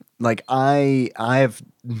money. Like I've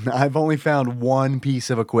only found one piece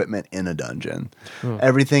of equipment in a dungeon.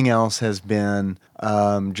 Everything else has been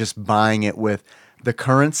just buying it with the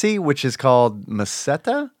currency, which is called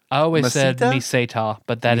Meseta. I always said Meseta? Miseta,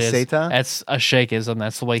 but that's a shakeism.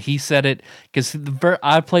 That's the way he said it. Because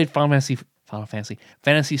I played Fantasy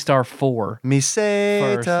Star IV.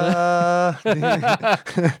 Meseta.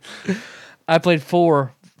 I played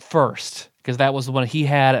 4 first because that was the one he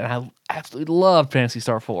had, and I absolutely loved Phantasy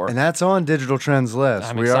Star 4. And that's on Digital Trends list.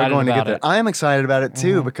 I'm We are going to get excited there. about it. I am excited about it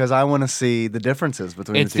too because I want to see the differences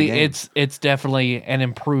between the two games. It's definitely an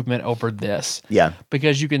improvement over this. Yeah.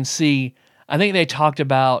 Because you can see, I think they talked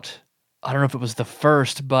about, I don't know if it was the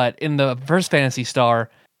first, but in the first Phantasy Star,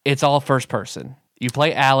 it's all first person. You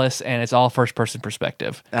play Alice, and it's all first person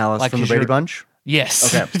perspective. Alice from the Brady Bunch?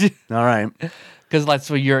 Yes. Okay. All right.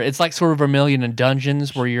 Because it's like sort of Vermilion in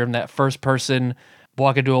Dungeons, where you're in that first person,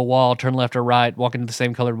 walk into a wall, turn left or right, walk into the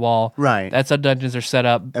same colored wall. Right. That's how dungeons are set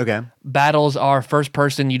up. Okay. Battles are first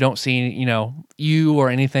person. You don't see, you or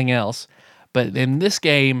anything else. But in this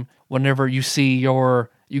game, whenever you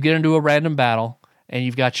get into a random battle, and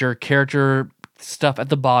you've got your character stuff at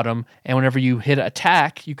the bottom, and whenever you hit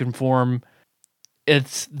attack, you can form.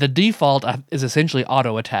 It's the default is essentially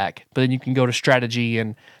auto attack, but then you can go to strategy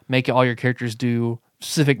and make all your characters do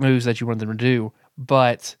specific moves that you want them to do.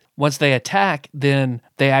 But once they attack, then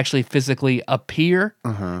they actually physically appear,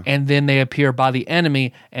 and then they appear by the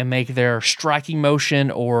enemy and make their striking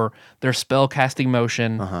motion or their spell casting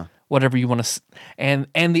motion, whatever you want to. And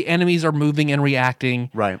the enemies are moving and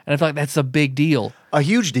reacting, Right. And I feel like that's a big deal. A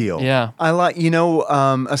huge deal. Yeah. I like,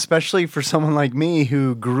 especially for someone like me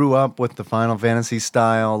who grew up with the Final Fantasy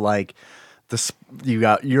style, like you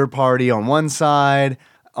got your party on one side,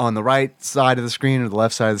 on the right side of the screen or the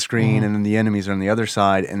left side of the screen, and then the enemies are on the other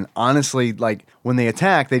side. And honestly, like when they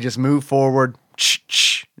attack, they just move forward,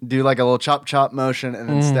 do like a little chop motion, and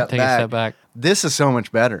then Take a step back. This is so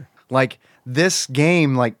much better. Like this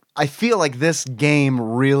game, I feel like this game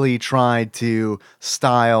really tried to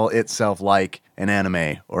style itself like an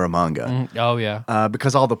anime or a manga. Oh yeah,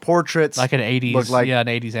 Because all the portraits like an 80s, look like an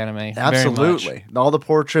 80s anime. Very absolutely. much. All the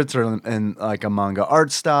portraits are in like a manga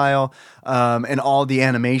art style, and all the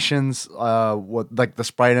animations, like the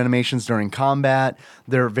sprite animations during combat,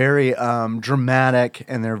 they're very dramatic,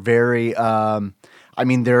 and they're very,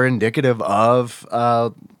 they're indicative of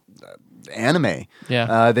anime.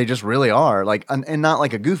 Yeah. They just really are, like, and not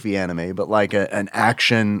like a goofy anime, but like an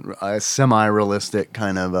action, semi-realistic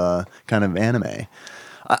kind of anime.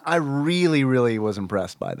 I really, really was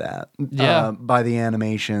impressed by that. Yeah. By the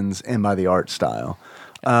animations and by the art style.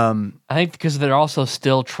 I think because they're also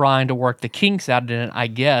still trying to work the kinks out in it, I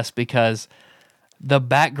guess, because the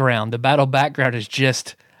battle background is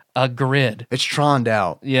just a grid. It's troned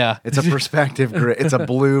out. Yeah. It's a perspective grid. It's a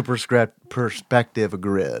blue perspective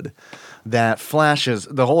grid that flashes.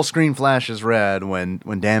 The whole screen flashes red when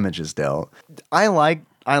damage is dealt. I like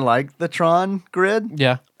the Tron grid.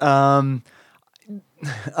 Yeah.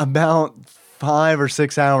 About 5 or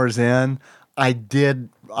 6 hours in, I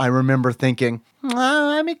remember thinking,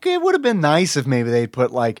 it would have been nice if maybe they'd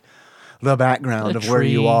put like the background of where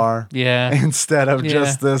you are. Yeah. Instead of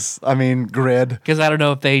just this, grid. Because I don't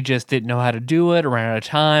know if they just didn't know how to do it or ran out of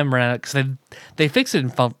time. Because they fixed it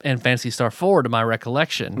in Phantasy Star IV, to my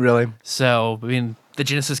recollection. Really? So, the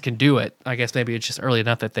Genesis can do it. I guess maybe it's just early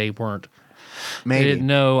enough that they weren't. Maybe. They didn't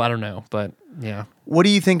know. I don't know. But, yeah. What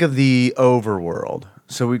do you think of the overworld?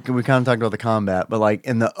 So we kind of talked about the combat, but like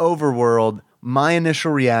in the overworld, my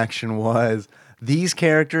initial reaction was these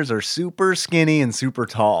characters are super skinny and super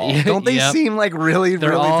tall. Don't they seem like really, They're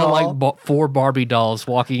really all tall? like 4 Barbie dolls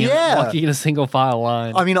walking in a single file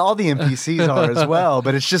line. All the NPCs are as well,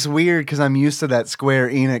 but it's just weird because I'm used to that Square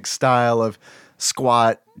Enix style of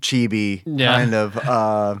squat, chibi kind of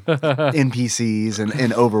NPCs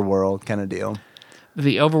and overworld kind of deal.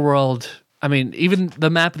 The overworld, even the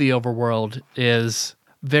map of the overworld is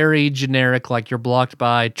very generic, like you're blocked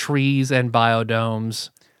by trees and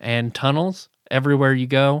biodomes and tunnels everywhere you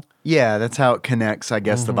go. Yeah, that's how it connects, I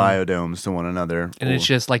guess, the biodomes to one another. And it's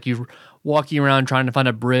just like you walking around trying to find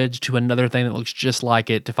a bridge to another thing that looks just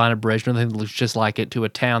like it, to find a bridge to another thing that looks just like it, to a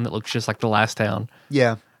town that looks just like the last town.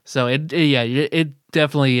 Yeah. So it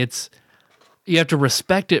definitely, you have to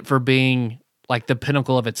respect it for being like the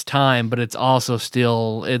pinnacle of its time, but it's also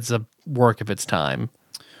still, it's a work of its time.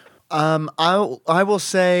 I will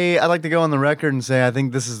say, I'd like to go on the record and say I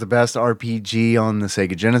think this is the best RPG on the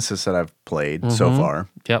Sega Genesis that I've played so far.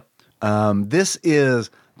 Yep. This is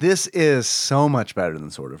This is so much better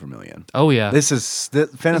than Sword of Vermilion. Oh yeah, This is way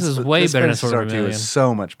better than Phantasy Sword Star of 2 II. is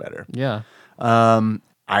so much better. yeah.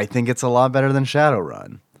 I think it's a lot better than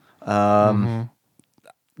Shadowrun.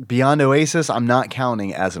 Beyond Oasis, I'm not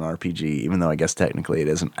counting as an RPG, even though I guess technically it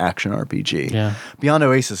is an action RPG. Yeah. Beyond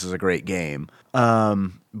Oasis is a great game.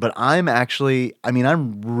 But I'm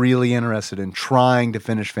really interested in trying to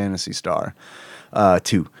finish Phantasy Star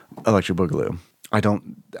 2, Electric Boogaloo.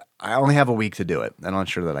 I only have a week to do it, and I'm not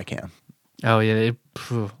sure that I can. Oh yeah,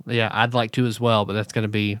 I'd like to as well, but that's gonna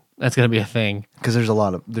be a thing. Because there's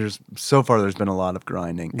been a lot of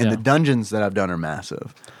grinding, and the dungeons that I've done are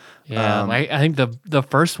massive. Yeah, I think the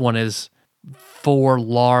first one is 4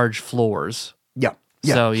 large floors. Yeah.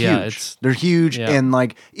 So yeah, huge. They're huge, and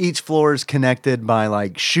like each floor is connected by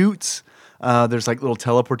like chutes. There's like little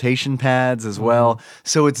teleportation pads as well.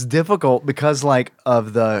 So it's difficult because like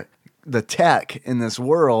of the tech in this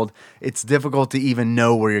world. It's difficult to even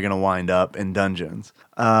know where you're going to wind up in dungeons.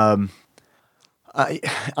 I'm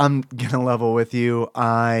gonna level with you.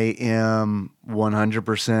 I am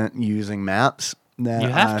 100% using maps that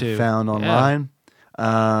I found online.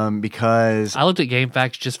 Because I looked at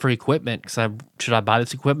GameFAQs just for equipment. Should I buy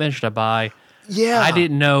this equipment? Should I buy? Yeah, I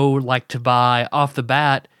didn't know like to buy off the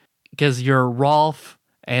bat because you're Rolf,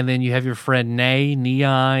 and then you have your friend Nay.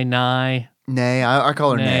 I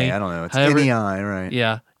call her Nay. I don't know. It's Nei, right?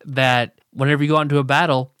 Yeah, that whenever you go out into a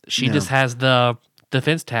battle, she just has the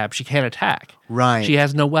defense tab. She can't attack. Right. She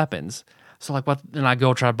has no weapons. So like, what? Then I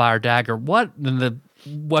go try to buy her dagger. What? Then the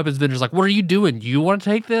weapons vendor's like, "What are you doing? You want to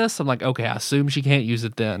take this?" I'm like, "Okay, I assume she can't use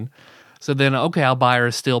it then." So then, okay, I'll buy her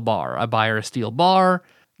a steel bar. I buy her a steel bar.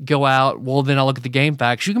 Go out. Well, then I look at the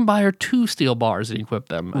GameFAQs. You can buy her 2 steel bars and equip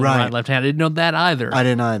them. Right. Left hand. I didn't know that either. I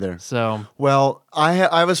didn't either. So, well,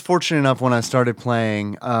 I was fortunate enough when I started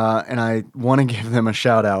playing, and I want to give them a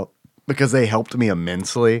shout out because they helped me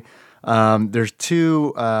immensely. There's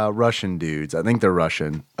 2 Russian dudes. I think they're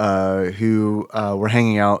Russian, who were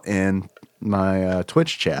hanging out in my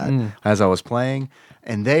Twitch chat as I was playing,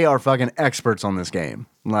 and they are fucking experts on this game.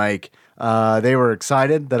 Like, they were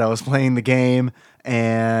excited that I was playing the game,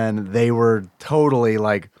 and they were totally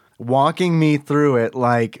like walking me through it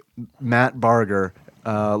like Matt Barger,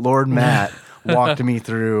 Lord Matt, walked me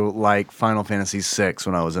through like Final Fantasy VI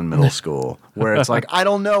when I was in middle school, where it's like, I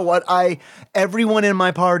don't know everyone in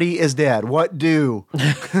my party is dead. What do?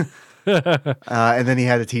 And then he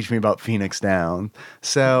had to teach me about Phoenix Down.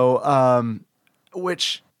 So,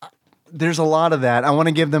 which there's a lot of that. I want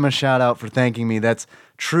to give them a shout out for thanking me. That's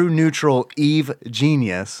True Neutral Eve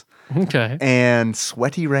Genius. Okay. And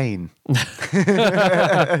Sweaty Rain.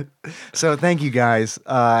 So thank you guys.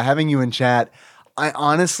 Having you in chat, I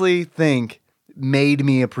honestly think made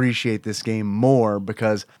me appreciate this game more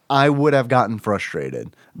because I would have gotten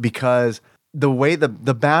frustrated because the way the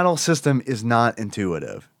battle system is not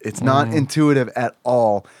intuitive. It's not intuitive at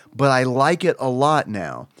all, but I like it a lot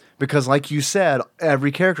now because like you said,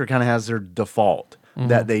 every character kind of has their default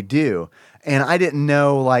that they do. And I didn't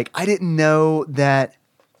know that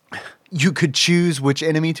you could choose which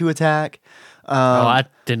enemy to attack. I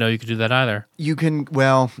didn't know you could do that either. You can,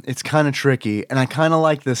 well, it's kind of tricky, and I kind of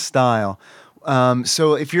like this style.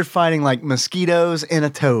 So if you're fighting like mosquitoes and a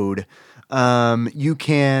toad, you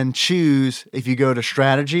can choose, if you go to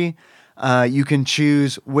strategy, you can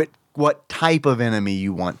choose what type of enemy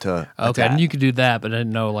you want to Okay, attack. and you could do that, but I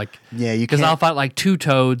didn't know like you because can't- I'll fight like 2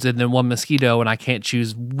 toads and then 1 mosquito, and I can't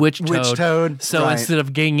choose which toad. So right. instead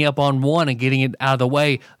of ganging up on one and getting it out of the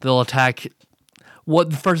way, they'll attack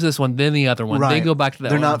first this one, then the other one. Right. They go back to that.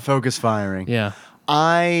 They're one. not focus firing. Yeah.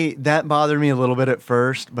 That bothered me a little bit at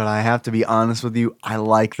first, but I have to be honest with you. I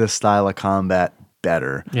like this style of combat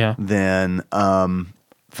better than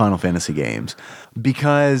Final Fantasy games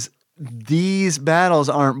because these battles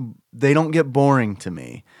they don't get boring to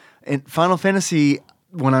me. In Final Fantasy,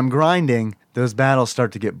 when I'm grinding, those battles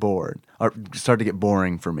start to get boring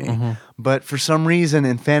for me. But for some reason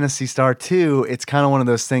in Phantasy Star II, it's kind of one of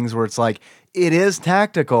those things where it's like, it is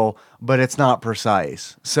tactical, but it's not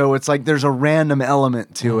precise. So it's like there's a random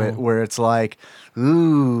element to it where it's like,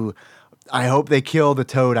 ooh, I hope they kill the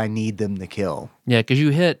toad I need them to kill. Yeah, because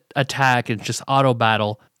you hit attack and just auto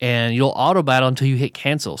battle, and you'll auto battle until you hit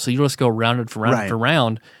cancel. So you just go round after round after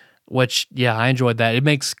round, which, I enjoyed that. It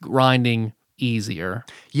makes grinding easier.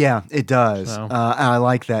 Yeah, it does. So. And I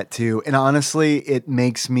like that too. And honestly, it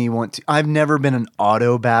makes me want to. I've never been an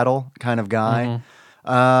auto battle kind of guy.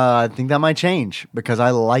 I think that might change because I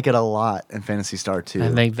like it a lot in Phantasy Star 2.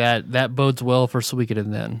 I think that bodes well for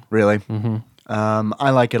Suikoden then. Really?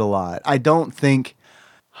 I like it a lot. I don't think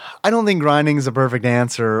grinding is a perfect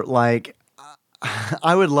answer. Like,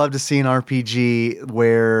 I would love to see an RPG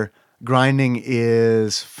where grinding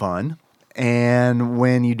is fun, and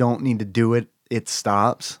when you don't need to do it, it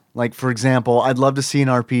stops. Like, for example, I'd love to see an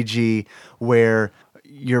RPG where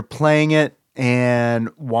you're playing it, and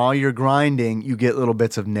while you're grinding, you get little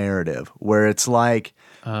bits of narrative where it's like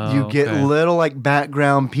you get little like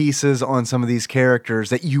background pieces on some of these characters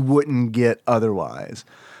that you wouldn't get otherwise.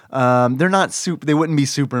 They're not they wouldn't be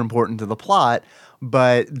super important to the plot,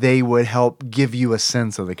 but they would help give you a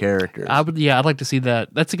sense of the characters. I'd like to see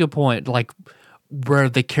that. That's a good point. Like where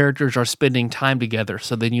the characters are spending time together,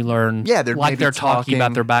 so then you learn, they're talking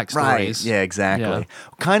about their backstories. Right. Yeah, exactly.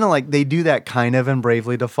 Kind of like they do that kind of in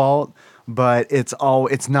Bravely Default, but it's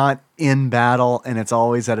not in battle, and it's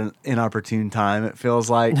always at an inopportune time. It feels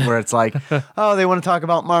like where it's like, oh, they want to talk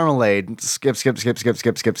about marmalade. Skip.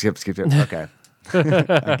 Okay,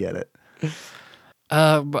 I get it.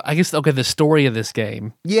 I guess the story of this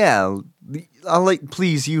game. Yeah,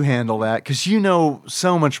 please you handle that because you know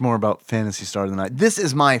so much more about Phantasy Star than I. This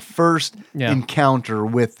is my first encounter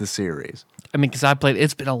with the series. I mean, because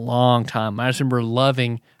it's been a long time. I just remember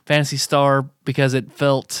loving Phantasy Star because it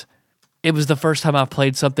was the first time I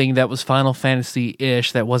played something that was Final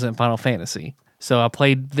Fantasy-ish that wasn't Final Fantasy. So I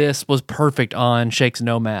played this, was perfect on Shake's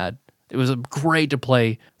Nomad. It was great to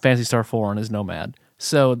play Phantasy Star 4 on his Nomad.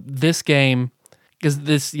 So this game, because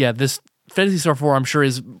this Phantasy Star 4, I'm sure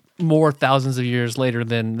is more thousands of years later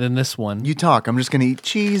than this one. You talk. I'm just going to eat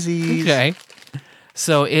cheesies. Okay.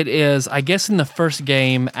 So it is, I guess in the first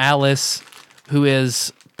game, Alice, who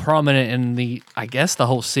is prominent in the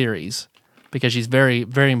whole series, because she's very,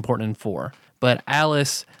 very important in 4. But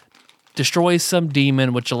Alice destroys some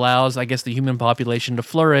demon, which allows, I guess, the human population to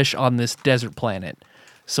flourish on this desert planet.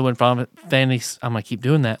 So when I'm going to keep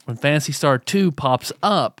doing that. When Phantasy Star 2 pops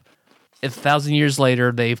up, 1,000 years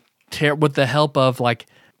later, they've, with the help of like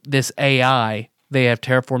this AI, they have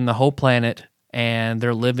terraformed the whole planet, and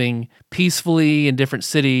they're living peacefully in different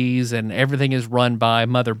cities, and everything is run by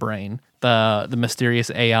Mother Brain, the mysterious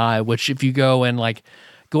AI, which if you go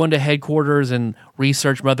into headquarters and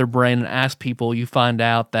research Mother Brain and ask people, you find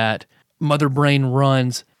out that Mother Brain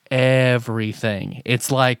runs everything.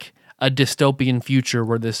 It's like a dystopian future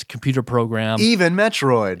where this computer program... Even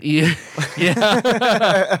Metroid. Yeah.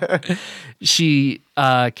 She's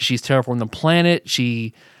terraformed the planet.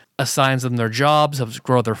 She assigns them their jobs, helps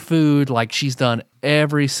grow their food. Like, she's done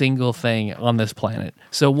every single thing on this planet.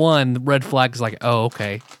 So one, the red flag is like, oh,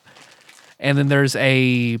 okay. And then there's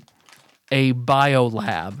a bio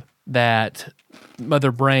lab that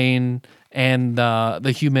Mother Brain and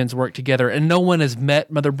the humans work together, and no one has met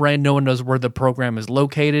Mother Brain. No one knows where the program is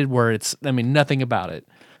located, nothing about it.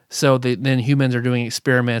 So then humans are doing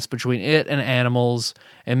experiments between it and animals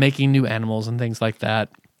and making new animals and things like that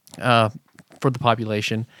for the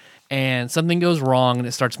population. And something goes wrong, and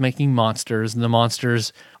it starts making monsters, and the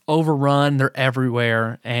monsters overrun, they're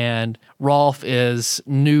everywhere, and Rolf is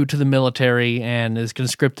new to the military and is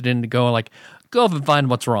conscripted into go up and find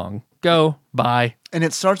what's wrong. Go, bye. And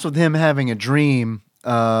it starts with him having a dream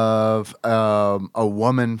of a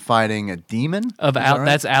woman fighting a demon?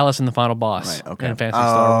 That's Alice in the final boss. Right, okay. In Phantasy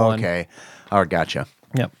Star 1. Okay. All right, gotcha.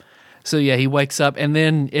 Yep. So yeah, he wakes up, and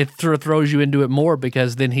then it throws you into it more,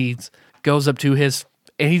 because then he goes up to his...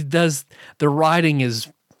 And he does... The writing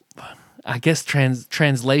is... I guess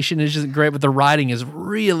translation is just great, but the writing is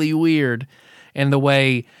really weird. And the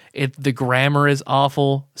way the grammar is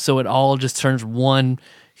awful, so it all just turns one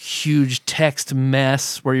huge text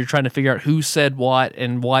mess where you're trying to figure out who said what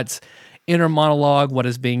and what's inner monologue, what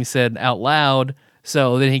is being said out loud.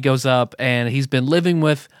 So then he goes up, and he's been living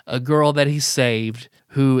with a girl that he saved,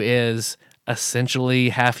 who is essentially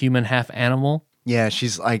half human, half animal. Yeah,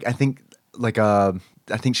 she's like, I think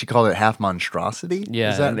she called it half monstrosity.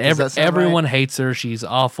 Yeah, everyone hates her. She's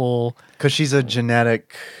awful. Because she's a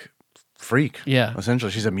genetic freak. Yeah.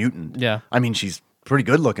 Essentially, she's a mutant. Yeah. I mean, she's pretty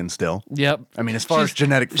good looking still. Yep. I mean, as far as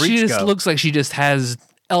genetic freaks she just go. looks like she just has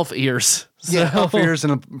elf ears. Yeah, elf ears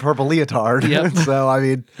and a purple leotard. Yep. So, I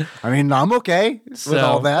mean, I'm okay with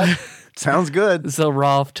all that. Sounds good. So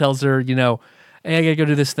Rolf tells her, hey, I gotta go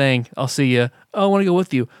do this thing. I'll see you. Oh, I want to go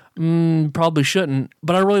with you. Probably shouldn't,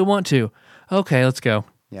 but I really want to. Okay, let's go.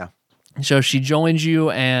 Yeah. So she joins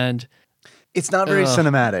you, and it's not very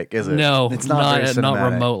cinematic, is it? No, it's not very cinematic.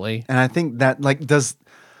 Not remotely. And I think that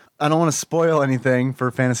I don't want to spoil anything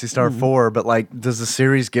for Phantasy Star 4, but does the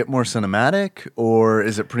series get more cinematic, or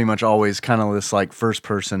is it pretty much always kind of this first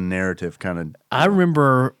person narrative kind of? I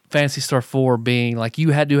remember Phantasy Star 4 being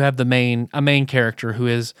you had to have a main character who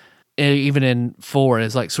is even in 4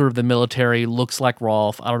 is like sort of the military, looks like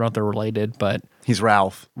Rolf. I don't know if they're related, but He's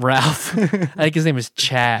Ralph. Ralph. I think his name is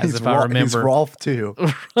Chaz, if I remember. He's Rolf too.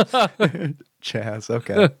 Chaz,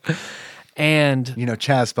 okay. And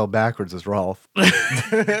Chaz spelled backwards is Rolf.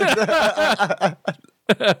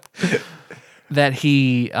 that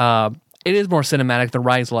he it is more cinematic. The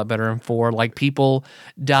writing's a lot better in 4. Like, people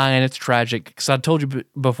die and it's tragic. Because I told you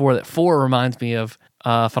before that 4 reminds me of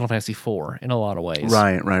Final Fantasy 4 in a lot of ways.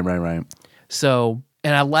 Right. So,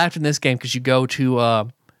 and I laughed in this game because you go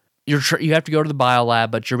to you have to go to the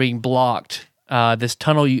biolab, but you're being blocked. This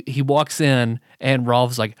tunnel, he walks in, and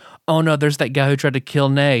Rolf's like, "Oh no, there's that guy who tried to kill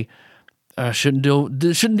Nay. Shouldn't deal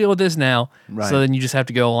with this now." Right. So then you just have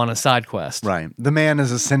to go on a side quest. Right. The man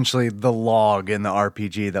is essentially the log in the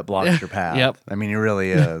RPG that blocks your path. Yep. I mean, he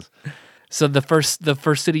really is. So the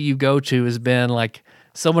first city you go to has been like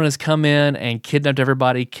someone has come in and kidnapped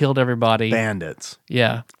everybody, killed everybody. Bandits.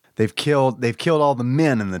 Yeah. They've killed all the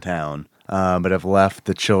men in the town, but have left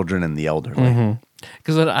the children and the elderly.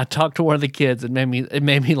 Because when I talked to one of the kids, it made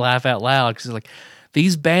me laugh out loud because like,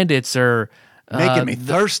 these bandits are Making me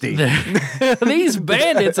thirsty. These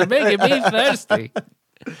bandits are making me thirsty.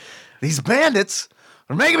 These bandits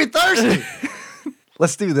are making me thirsty.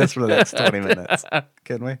 Let's do this for the next 20 minutes.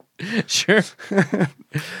 Can we? Sure.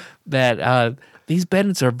 That these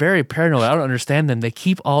bandits are very paranoid. I don't understand them. They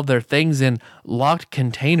keep all their things in locked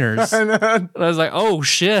containers. I know. And I was like, oh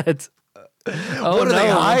shit. What are they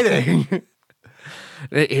hiding?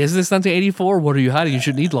 Is this 1984? What are you hiding? You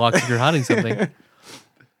should need locks if you're hiding something.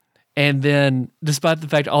 And then, despite the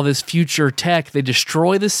fact all this future tech, they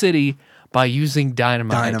destroy the city by using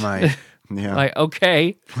dynamite. Yeah. Like,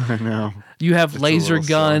 okay. I know. You have laser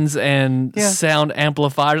guns and sound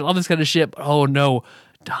amplifiers, all this kind of shit. Oh no,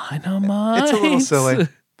 dynamite. It's a little silly.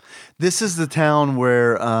 This is the town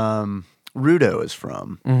where Rudo is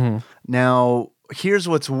from. Mm-hmm. Now, here's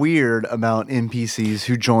what's weird about NPCs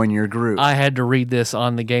who join your group. I had to read this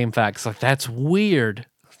on the game facts. Like, that's weird.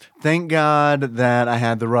 Thank God that I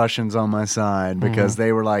had the Russians on my side because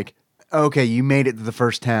they were like, okay, you made it to the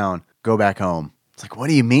first town. Go back home. It's like, what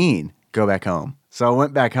do you mean? Go back home. So I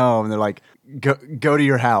went back home and they're like, go to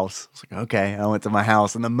your house. I was like, okay. I went to my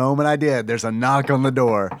house. And the moment I did, there's a knock on the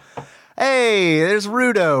door. Hey, there's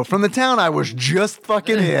Rudo from the town I was just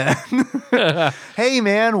fucking in. Hey,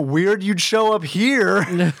 man, weird you'd show up here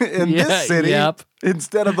in this city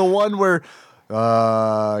instead of the one where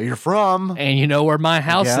you're from. And you know where my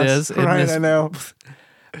house is. Right, I know.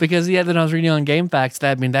 Because, then I was reading on Game Facts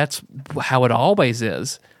that's how it always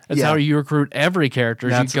is. That's how you recruit every character.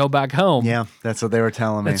 You go back home. Yeah, that's what they were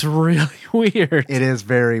telling me. It's really weird. It is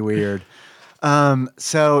very weird.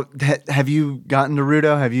 So have you gotten to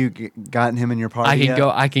Rudo? Have you gotten him in your party yet?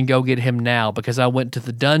 I can go get him now because I went to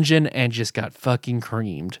the dungeon and just got fucking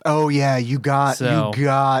creamed. Oh yeah, you got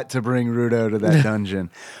to bring Rudo to that dungeon.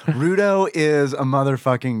 Rudo is a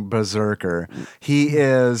motherfucking berserker. He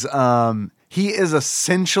is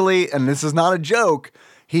essentially, and this is not a joke,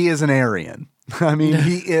 he is an Aryan. I mean,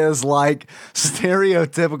 he is like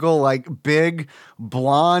stereotypical, like big,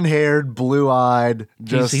 blonde-haired, blue-eyed.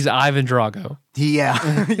 He's Ivan Drago. Yeah,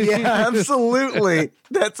 absolutely.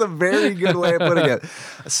 That's a very good way of putting it.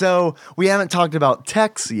 So we haven't talked about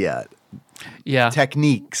techs yet. Yeah.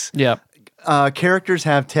 Techniques. Yeah. Characters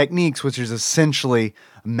have techniques, which is essentially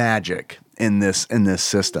magic in this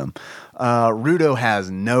system. Rudo has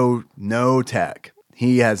no tech.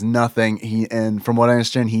 He has nothing. And from what I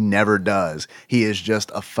understand, he never does. He is just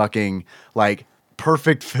a fucking like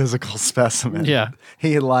perfect physical specimen. Yeah.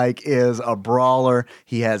 He like is a brawler.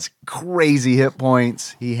 He has crazy hit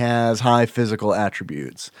points. He has high physical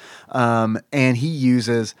attributes. And he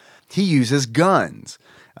uses guns.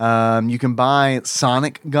 You can buy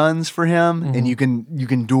sonic guns for him, and you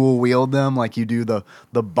can dual wield them like you do the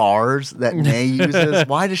bars that May uses.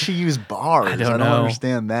 Why does she use bars? I don't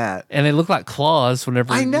understand that. And they look like claws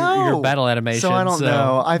whenever your battle animation. So I don't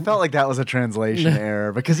know. I felt like that was a translation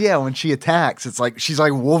error because when she attacks, it's like she's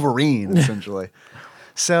like Wolverine essentially.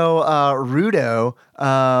 So Rudo,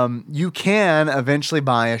 you can eventually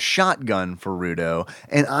buy a shotgun for Rudo,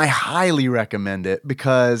 and I highly recommend it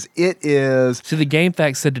because it is... So the game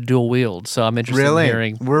facts said to dual wield, so I'm interested in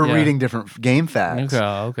hearing... We're reading different game facts.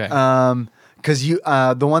 Okay. Because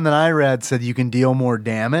the one that I read said you can deal more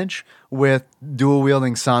damage with dual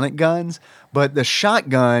wielding sonic guns, but the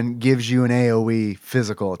shotgun gives you an AoE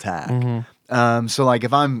physical attack. So like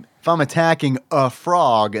if I'm attacking a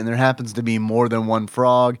frog and there happens to be more than one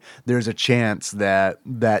frog, there's a chance that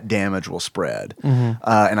damage will spread. And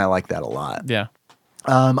I like that a lot. Yeah.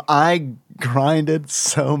 I grinded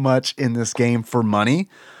so much in this game for money.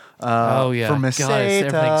 Oh yeah, for God, Meseta,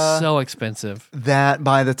 everything's so expensive. that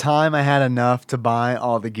by the time I had enough to buy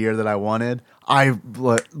all the gear that I wanted, I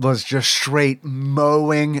was just straight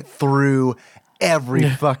mowing through every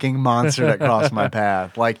fucking monster that crossed my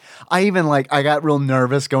path. Like I got real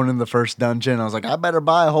nervous going into the first dungeon. I was like, I better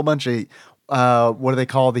buy a whole bunch of what do they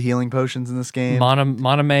call the healing potions in this game?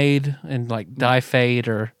 Monomade and like Difade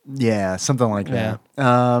or Yeah, something like that.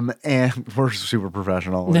 And we're super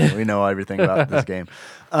professional. We know everything about this game.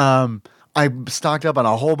 I stocked up on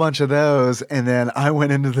a whole bunch of those, and then I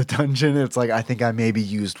went into the dungeon. It's like I think I maybe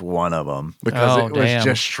used one of them because it was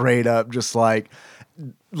just straight up, just like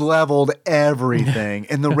leveled everything.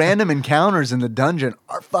 And the random encounters in the dungeon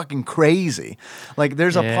are fucking crazy. Like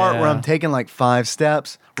there's a part where I'm taking like 5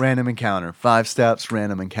 steps, random encounter, 5 steps,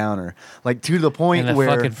 random encounter, like to the point and the where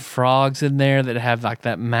fucking frogs in there that have like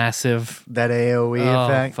that massive that AOE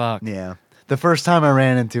effect. Fuck. Yeah. The first time I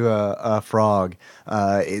ran into a frog,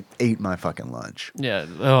 it ate my fucking lunch. Yeah.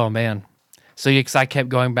 Oh man. So because I kept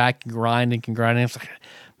going back and grinding. I was like,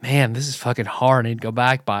 man, this is fucking hard. I need to go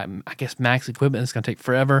back, buy, I guess, max equipment. It's going to take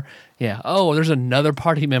forever. Yeah. Oh, there's another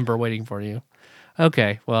party member waiting for you.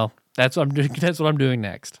 Okay. Well, that's what I'm doing. That's what I'm doing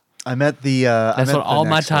next. I met the. That's what all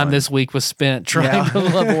my time this week was spent trying to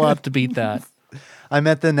level up to beat that. I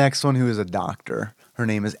met the next one who is a doctor. Her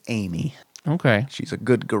name is Amy. Okay. She's a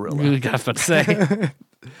good gorilla. You got to say.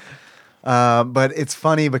 But it's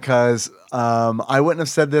funny because I wouldn't have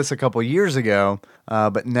said this a couple years ago,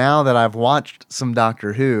 but now that I've watched some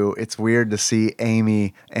Doctor Who, it's weird to see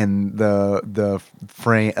Amy and the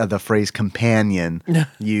phrase companion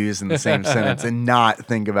used in the same sentence and not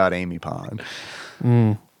think about Amy Pond.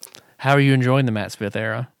 How are you enjoying the Matt Smith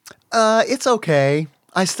era? It's okay.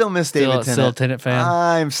 I still miss David Tennant. Still a Tennant fan?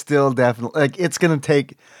 I'm still definitely it's going to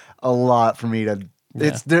take a lot for me to.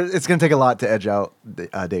 Yeah. It's going to take a lot to edge out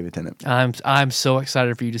David Tennant. I'm so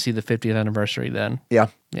excited for you to see the 50th anniversary then. Yeah.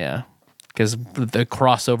 Yeah. Because the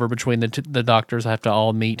crossover between the Doctors have to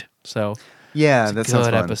all meet. So yeah, that's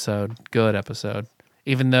good episode. Good episode.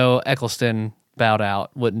 Even though Eccleston bowed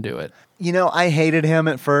out, wouldn't do it. You know, I hated him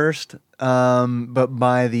at first, but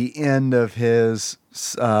by the end of his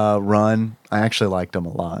run, I actually liked him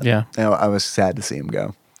a lot. Yeah. I was sad to see him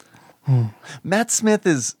go. Matt Smith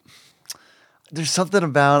is... There's something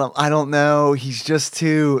about him. I don't know. He's just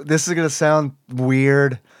too... This is going to sound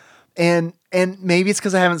weird. And maybe it's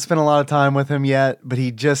because I haven't spent a lot of time with him yet, but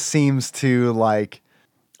he just seems to like...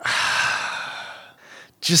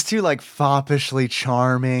 just too like foppishly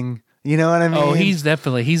charming. You know what I mean? Oh, he's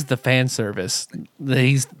the fan service.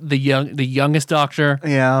 He's the youngest Doctor.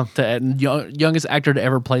 Yeah. Youngest actor to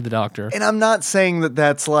ever play the Doctor. And I'm not saying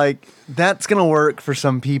that's going to work for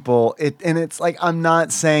some people. It's like, I'm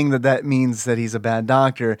not saying that means that he's a bad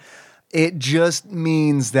Doctor. It just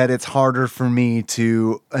means that it's harder for me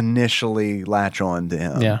to initially latch on to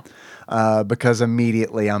him. Yeah. Because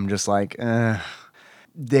immediately I'm just like,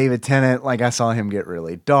 David Tennant, like I saw him get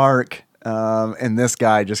really dark. And this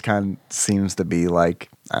guy just kind of seems to be like,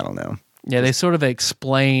 I don't know. Yeah, they sort of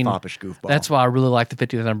explain. Foppish goofball. That's why I really like the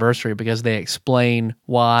 50th anniversary, because they explain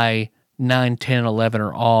why 9, 10, and 11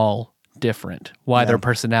 are all different, why their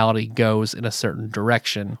personality goes in a certain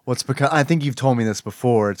direction. Well, it's because, I think you've told me this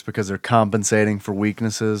before, it's because they're compensating for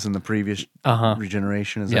weaknesses in the previous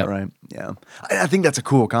regeneration. Is that right? Yeah. I think that's a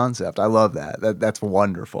cool concept. I love that. That's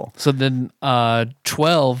wonderful. So then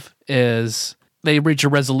 12 is... They reach a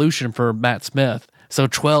resolution for Matt Smith. So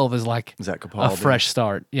 12 is like a fresh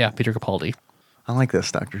start. Yeah, Peter Capaldi. I like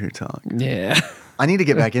this Doctor Who talk. Yeah. I need to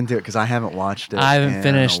get back into it because I haven't watched it. I haven't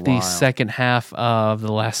finished the second half of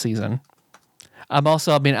the last season. I like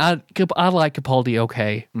Capaldi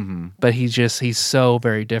okay, but he's so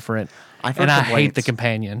very different. I hate the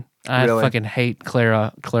companion. I fucking hate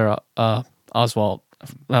Clara Oswald.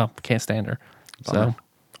 Oh, can't stand her. So,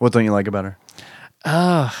 what don't you like about her?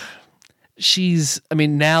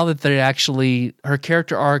 Now that they're actually, her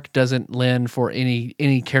character arc doesn't lend for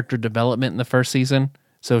any character development in the first season.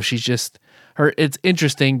 So she's just, it's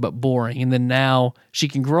interesting but boring. And then now she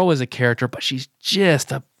can grow as a character, but she's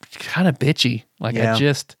just a kind of bitchy. Like I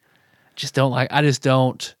just don't like, I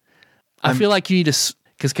feel like you need to,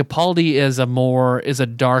 because Capaldi is a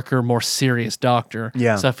darker, more serious Doctor.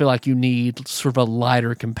 Yeah. So I feel like you need sort of a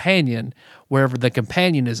lighter companion, wherever the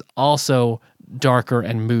companion is also darker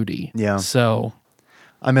and moody. Yeah. So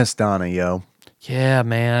I miss Donna, yo. Yeah,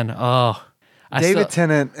 man. Oh, David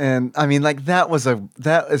Tennant, and I mean, like that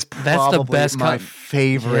is probably the best my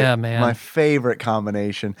favorite. Yeah, man. My favorite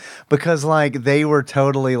combination, because like they were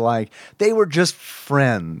totally like they were just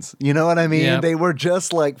friends. You know what I mean? Yep. They were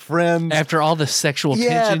just like friends. After all the sexual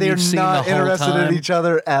Yeah, tension they're you've seen not the whole interested time. in each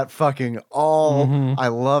other at fucking all. I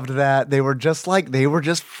loved that. They were just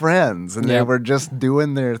friends, and they Yep. were just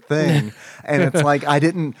doing their thing. And it's like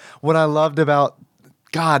what I loved about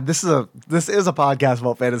God, this is a podcast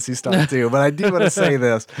about Phantasy Star II, but I do want to say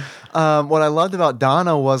this. What I loved about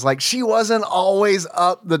Donna was like she wasn't always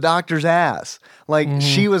up the doctor's ass. Like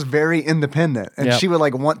she was very independent, and Yep. she would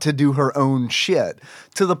like want to do her own shit,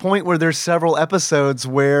 to the point where there's several episodes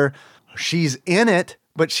where she's in it,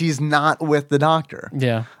 but she's not with the doctor.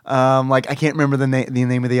 Yeah. Like I can't remember the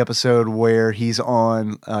name of the episode where he's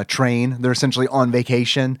on a train. They're essentially on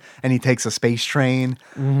vacation, and he takes a space train.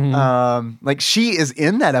 Like she is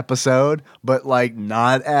in that episode, but like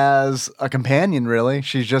not as a companion. Really,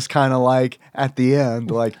 she's just kind of like at the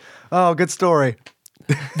end, like, oh, good story.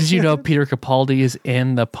 Did you know Peter Capaldi is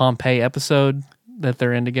in the Pompeii episode that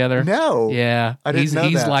they're in together? No. Yeah. I didn't know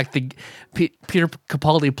he's that. like Peter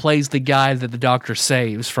Capaldi plays the guy that the doctor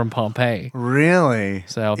saves from Pompeii. Really?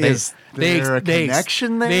 So is there a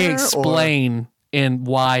connection there? They or- explain in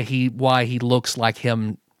why he looks like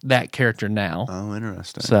him, that character now. Oh,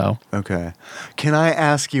 interesting. So Okay. Can I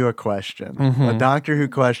ask you a question? A Doctor Who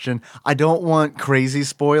question. I don't want crazy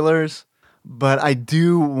spoilers, but I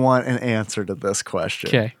do want an answer to this question.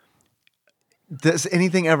 okay. Does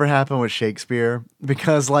anything ever happen with Shakespeare?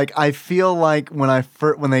 Because like I feel like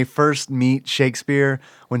when they first meet Shakespeare,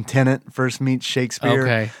 when Tennant first meets Shakespeare,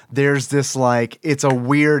 Okay. there's this like it's a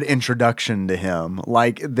weird introduction to him.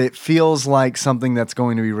 Like that feels like something that's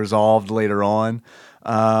going to be resolved later on.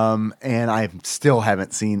 And I still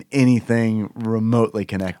haven't seen anything remotely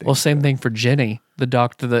connecting. Well, same thing for Jenny, the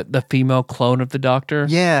doctor, the female clone of the doctor.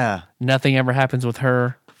 Yeah. Nothing ever happens with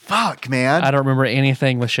her. Fuck, man. I don't remember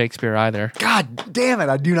anything with Shakespeare either. God damn it!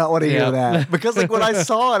 I do not want to hear Yeah. that, because like when I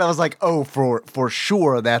saw it, I was like, "Oh, for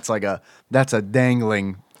sure, that's a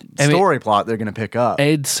dangling story plot they're gonna pick up."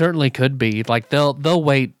 It certainly could be. Like they'll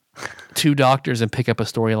wait 2 doctors and pick up a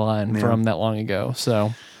storyline from that long ago.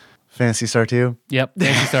 So, Phantasy Star II. yep,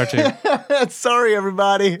 Phantasy Star 2. Sorry,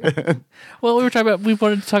 everybody. Well, we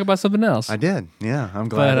wanted to talk about something else. I did. Yeah, I'm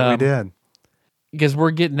glad But, that we did. Because we're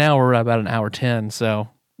about an hour 10, so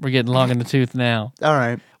we're getting long in the tooth now. All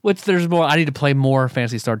right. Which there's more. I need to play more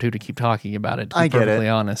Phantasy Star 2 to keep talking about it. To be I get it. perfectly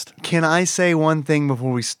honest. Can I say one thing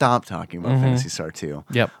before we stop talking about Phantasy Star 2?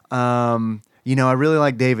 Yep. I really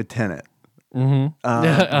like David Tennant. I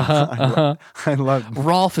love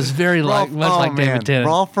Rolf is very much like David Tennant.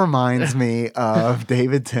 Rolf reminds me of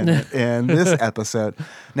David Tennant in this episode.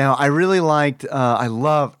 Now, I really liked, I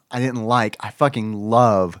fucking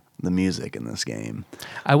love the music in this game.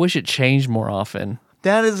 I wish it changed more often.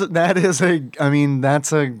 That's a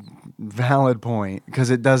valid point, because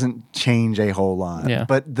it doesn't change a whole lot. Yeah.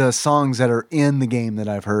 But the songs that are in the game that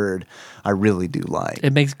I've heard, I really do like.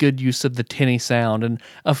 It makes good use of the tinny sound, and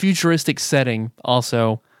a futuristic setting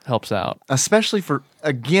also helps out. Especially for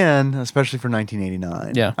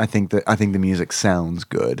 1989. Yeah. I think the music sounds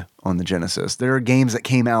good on the Genesis. There are games that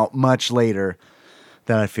came out much later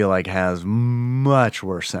that I feel like has much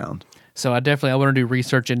worse sound. So I want to do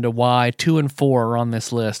research into why 2 and 4 are on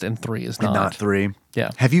this list and 3 is not. And not 3.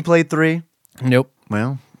 Yeah. Have you played 3? Nope.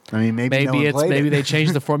 Well, I mean, maybe no one played maybe it. they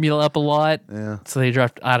changed the formula up a lot. Yeah. So they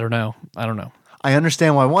dropped. I don't know. I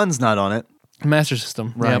understand why 1's not on it. Master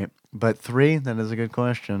System. Right. Yep. But 3, that is a good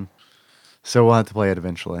question. So we'll have to play it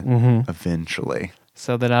eventually. Eventually.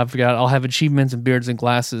 So that I'll have achievements and beards and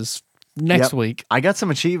glasses next Yep. week. I got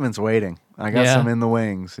some achievements waiting. I got some in the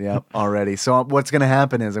wings. Yep, already. So what's going to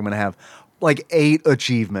happen is I'm going to have like 8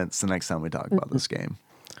 achievements the next time we talk about this game.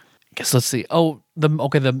 Guess let's see. Oh,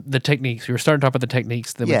 the techniques. We were starting to talk about the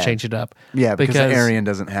techniques, then Yeah. we change it up. Yeah, because Arian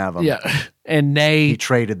doesn't have them. Yeah, and Nay He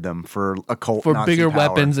traded them for occult for Nazi bigger power.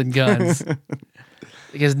 weapons and guns.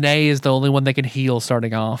 Because Nay is the only one that can heal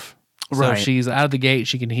starting off. So Right. she's out of the gate,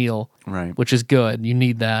 she can heal. Right. Which is good. You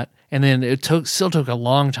need that. And then it still took a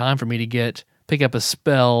long time for me to pick up a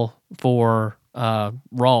spell for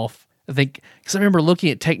Rolf. I think, because I remember looking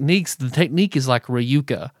at techniques, the technique is like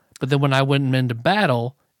Ryuka. But then when I went into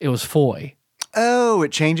battle, it was Foy. Oh,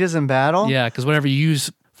 it changes in battle? Yeah, because whenever you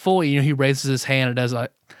use Foy, he raises his hand, it does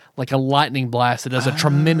like a lightning blast. It does a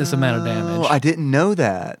tremendous amount of damage. Oh, I didn't know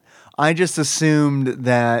that. I just assumed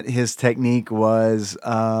that his technique was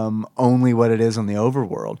only what it is on the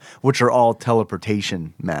overworld, which are all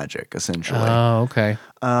teleportation magic, essentially. Oh, okay.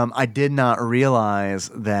 I did not realize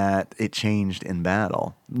that it changed in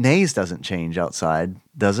battle. Naze doesn't change outside,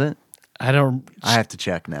 does it? I don't. I have to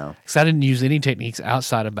check now. Because I didn't use any techniques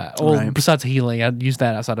outside of battle. Well, Right. besides healing, I used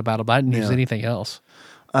that outside of battle, but I didn't use Yeah. anything else.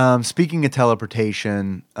 Speaking of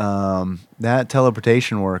teleportation, that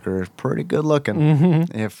teleportation worker is pretty good looking.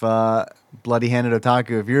 Mm-hmm. If Bloody Handed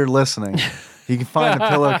Otaku, if you're listening, you can find a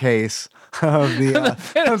pillowcase of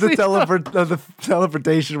the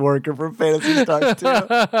teleportation worker from Phantasy Star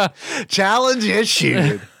 2. Challenge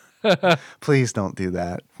issued. Please don't do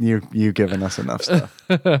that. You've given us enough stuff.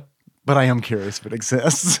 But I am curious if it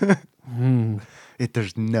exists.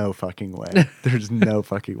 There's no fucking way. There's no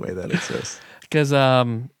fucking way that exists. Because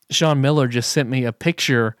Sean Miller just sent me a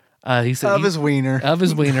picture. He said Of his wiener. Of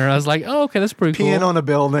his wiener. I was like, oh, okay, that's pretty Peeing cool. on a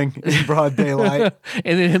building in broad daylight.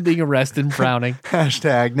 And then him being arrested and frowning.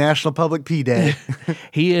 Hashtag National Public Pee Day.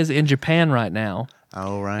 He is in Japan right now.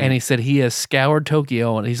 Oh, right. And he said he has scoured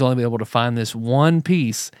Tokyo and he's only been able to find this one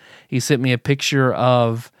piece. He sent me a picture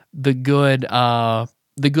of the good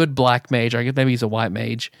black mage. I guess maybe he's a white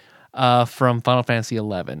mage from Final Fantasy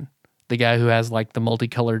XI. The guy who has like the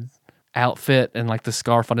multicolored outfit and like the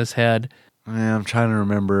scarf on his head. Yeah, I'm trying to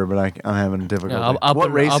remember, but I'm having difficulty. I'll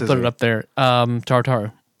What race I'll is put he? it up there.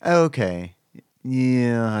 Tartaru. Okay.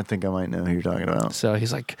 Yeah, I think I might know who you're talking about. So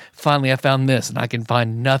he's like, finally I found this and I can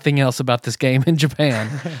find nothing else about this game in Japan.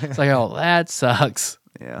 It's like, oh, that sucks.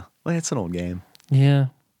 Yeah. Well, it's an old game. Yeah.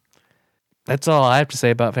 That's all I have to say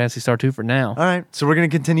about Phantasy Star 2 for now. All right. So we're going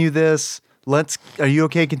to continue this. Are you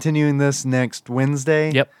okay continuing this next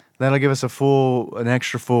Wednesday? Yep. That'll give us an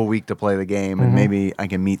extra full week to play the game, and maybe I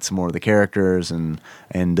can meet some more of the characters and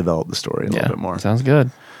develop the story a little bit more. Sounds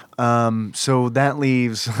good. So that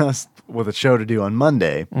leaves us with a show to do on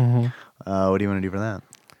Monday. What do you want to do for that?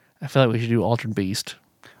 I feel like we should do Altered Beast.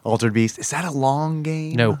 Altered Beast. Is that a long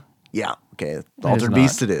game? No. Yeah. Okay. is Altered not.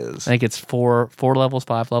 Beast it is. I think it's four levels,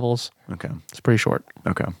 5 levels. Okay. It's pretty short.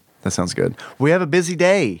 Okay. That sounds good. We have a busy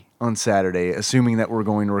day on Saturday, assuming that we're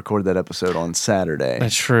going to record that episode on Saturday.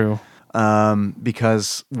 That's true.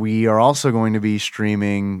 Because we are also going to be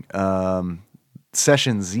streaming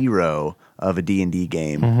session 0 of a D&D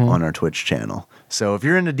game on our Twitch channel. So if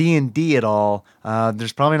you're into D&D at all,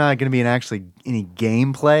 there's probably not going to be any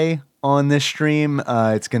gameplay on this stream.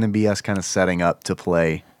 It's going to be us kind of setting up to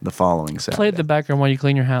play the following Saturday. Play the background while you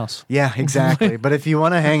clean your house. Yeah, exactly. But if you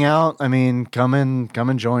want to hang out, I mean, come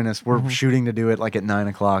and join us. We're shooting to do it like at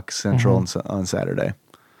 9:00 Central on Saturday.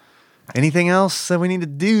 Anything else that we need to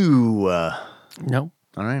do? No.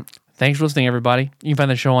 All right. Thanks for listening, everybody. You can find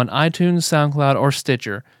the show on iTunes, SoundCloud, or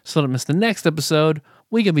Stitcher. So don't miss the next episode.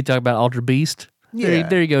 We could be talking about Altered Beast. Yeah.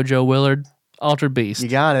 There you go, Joe Willard. Altered Beast. You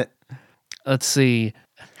got it. Let's see.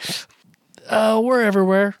 We're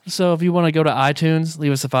everywhere. So if you want to go to iTunes,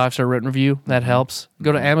 leave us a 5-star written review. That helps.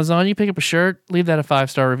 Go to Amazon. You pick up a shirt. Leave that a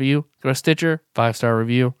 5-star review. Go to Stitcher. 5-star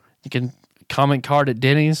review. You can comment card at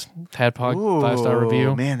Denny's. Tadpog. 5-star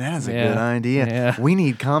review. Man, that is a Yeah. good idea. Yeah. We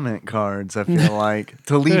need comment cards, I feel like,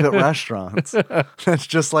 to leave at restaurants. That's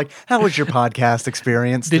just like, how was your podcast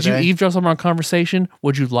experience Did today? you eavesdrop on our conversation?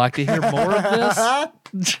 Would you like to hear more of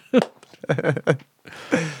this?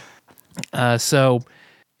 So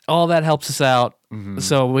all that helps us out.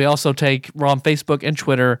 So we're on Facebook and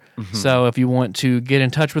Twitter. So if you want to get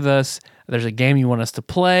in touch with us, there's a game you want us to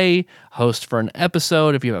play, host for an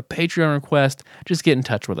episode, if you have a Patreon request, just get in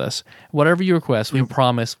touch with us. Whatever you request, we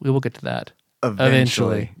promise we will get to that.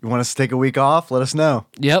 Eventually. You want us to take a week off? Let us know.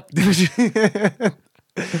 Yep.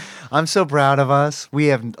 I'm so proud of us. We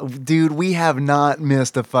have not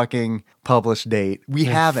missed a fucking published date. We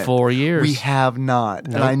haven't. 4 years. We have not.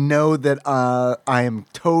 And I know that I am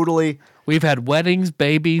totally We've had weddings,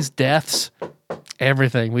 babies, deaths,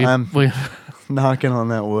 everything. We've knocking on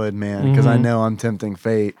that wood, man, because I know I'm tempting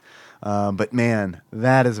fate. But man,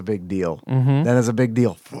 that is a big deal. That is a big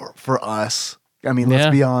deal for us. I mean, let's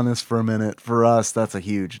be honest for a minute. For us, that's a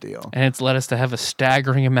huge deal. And it's led us to have a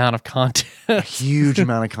staggering amount of content. Huge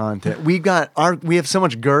amount of content. We have so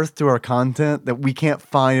much girth to our content that we can't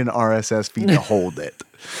find an RSS feed to hold it.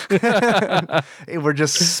 We're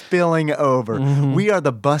just spilling over. We are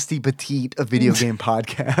the Busty Petite of video game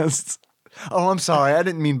podcasts. Oh, I'm sorry. I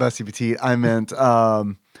didn't mean Busty Petite. I meant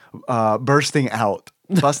bursting out.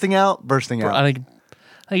 Busting out? Bursting out. I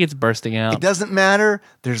think it's bursting out. It doesn't matter.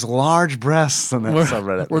 There's large breasts on that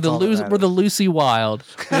subreddit. We're the Lucy Wild.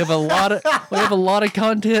 We have a lot of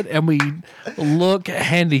content, and we look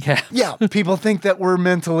handicapped. Yeah, people think that we're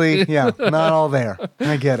mentally not all there.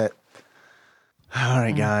 I get it. All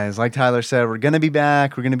right, guys. Like Tyler said, we're going to be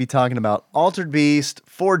back. We're going to be talking about Altered Beast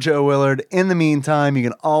for Joe Willard. In the meantime, you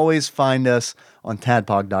can always find us on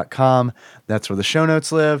tadpog.com. That's where the show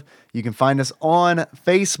notes live. You can find us on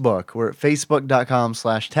Facebook. We're at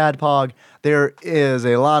facebook.com/tadpog. There is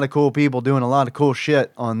a lot of cool people doing a lot of cool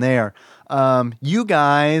shit on there. You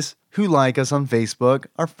guys who like us on Facebook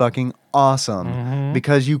are fucking awesome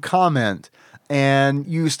because you comment and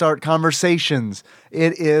you start conversations.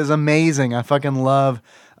 It is amazing. I fucking love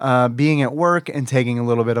being at work and taking a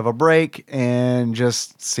little bit of a break and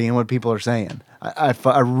just seeing what people are saying.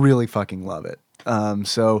 I really fucking love it.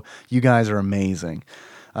 So you guys are amazing.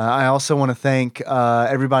 I also want to thank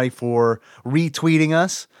everybody for retweeting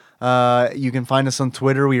us. You can find us on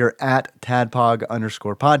Twitter. We are at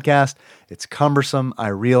tadpog_podcast. It's cumbersome, I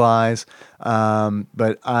realize,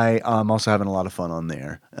 but I'm also having a lot of fun on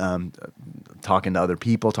there, talking to other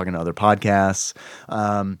people, talking to other podcasts.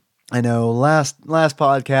 I know last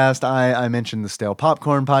podcast I mentioned the Stale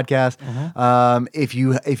Popcorn podcast.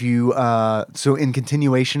 So in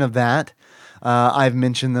continuation of that, I've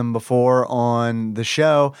mentioned them before on the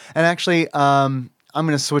show, and actually, I'm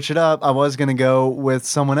going to switch it up. I was going to go with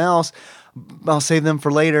someone else. I'll save them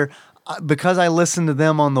for later. Because I listened to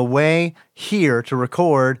them on the way here to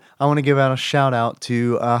record, I want to give out a shout out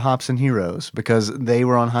to Hops and Heroes because they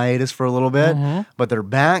were on hiatus for a little bit, but they're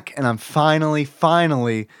back, and I'm finally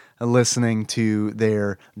listening to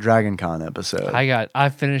their Dragon Con episode. I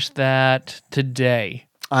finished that today.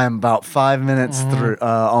 I'm about 5 minutes through,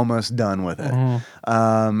 almost done with it. And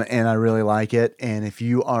I really like it. And if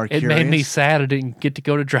you are curious... It made me sad I didn't get to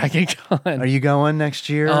go to Dragon Con. Are you going next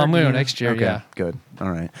year? Oh, I'm going to go next year, okay, yeah. Good. All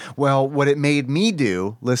right. Well, what it made me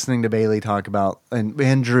do, listening to Bailey talk about,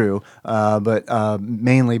 and Drew, but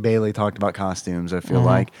mainly Bailey talked about costumes, I feel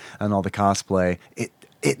like, and all the cosplay,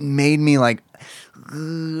 it made me like,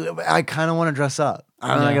 I kind of want to dress up.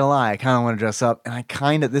 I'm not going to lie. I kind of want to dress up.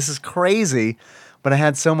 And this is crazy, but I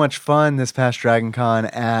had so much fun this past Dragon Con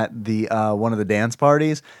at the one of the dance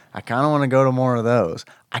parties. I kind of want to go to more of those.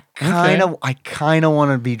 I kind of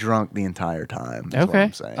want to be drunk the entire time. Is what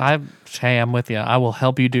I'm saying. Hey, I'm with you. I will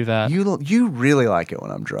help you do that. You really like it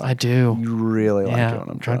when I'm drunk. I do. You really like it when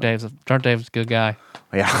I'm drunk. Drunk Dave's a good guy.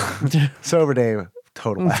 Yeah. Sober Dave,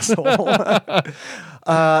 total asshole.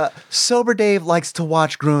 Sober Dave likes to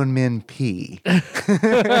watch grown men pee.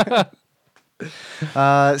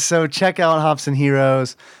 So check out Hops and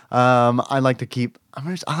Heroes. I like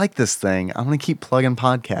this thing. I'm going to keep plugging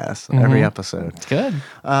podcasts every episode. It's good.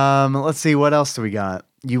 Let's see. What else do we got?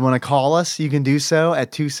 You want to call us? You can do so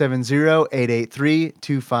at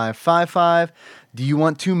 270-883-2555. Do you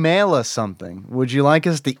want to mail us something? Would you like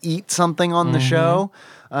us to eat something on the show?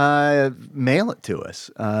 Mail it to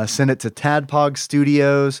us. Send it to Tadpog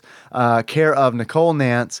Studios, care of Nicole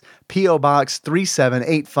Nance, P.O. Box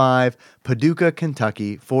 3785, Paducah,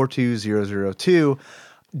 Kentucky 42002.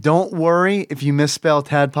 Don't worry if you misspell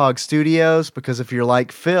Tadpog Studios, because if you're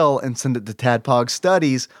like Phil and send it to Tadpog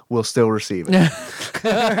Studies, we'll still receive it.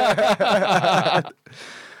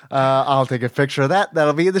 I'll take a picture of that.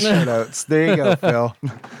 That'll be in the show notes. There you go, Phil.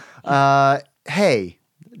 Hey,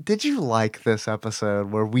 did you like this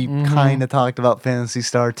episode where we kind of talked about Phantasy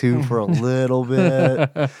Star II for a little bit?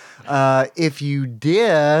 If you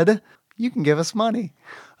did, you can give us money.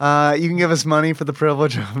 You can give us money for the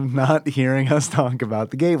privilege of not hearing us talk about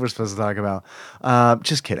the game we're supposed to talk about.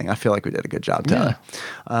 Just kidding. I feel like we did a good job, Tyler.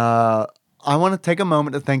 I want to take a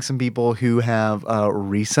moment to thank some people who have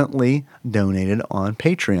recently donated on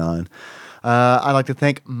Patreon. I'd like to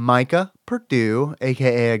thank Micah Purdue,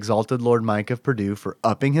 a.k.a. Exalted Lord Micah of Purdue, for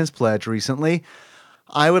upping his pledge recently.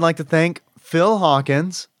 I would like to thank Phil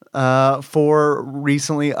Hawkins for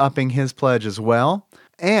recently upping his pledge as well.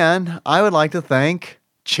 And I would like to thank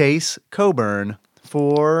Chase Coburn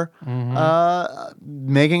for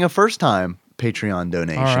making a first-time Patreon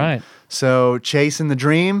donation. All right. So Chase in the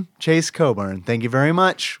Dream, Chase Coburn, thank you very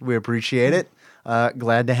much. We appreciate it.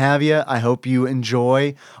 Glad to have you. I hope you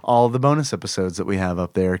enjoy all the bonus episodes that we have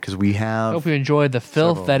up there, because we have... Hope you enjoyed the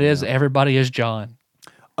filth that is Everybody is John.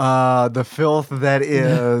 The filth that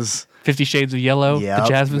is... 50 Shades of Yellow, the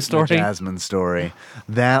Jasmine story. The Jasmine story.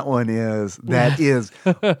 That is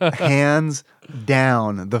hands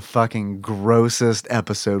down the fucking grossest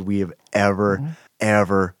episode we have ever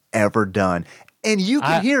done. And you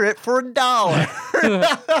can hear it for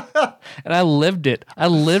 $1. And I lived it. I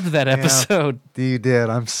lived that episode. Yeah, you did.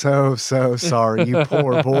 I'm so sorry. You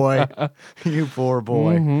poor boy. You poor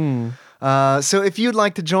boy. So if you'd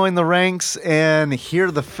like to join the ranks and hear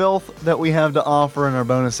the filth that we have to offer in our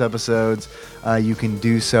bonus episodes, you can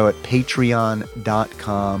do so at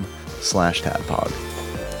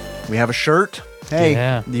patreon.com/tadpog. We have a shirt. Hey,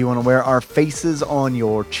 Yeah. do you want to wear our faces on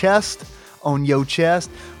your chest? On your chest?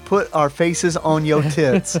 Put our faces on your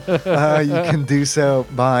tits. You can do so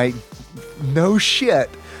by, no shit,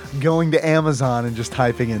 going to Amazon and just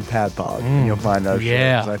typing in Tadpog, and you'll find our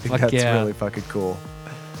Yeah. shows. I think Fuck that's yeah. really fucking cool.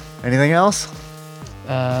 Anything else?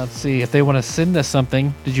 Let's see if they want to send us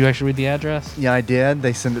something. Did you actually read the address? Yeah, I did.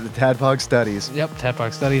 They send it to Tadpog Studies. Yep,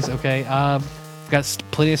 Tadpog Studies. Okay. Got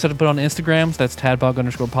plenty of stuff to put on Instagram. So that's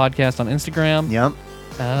Tadpog_podcast on Instagram. Yep.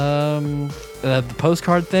 The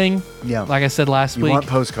postcard thing. Yeah. Like I said last You week, want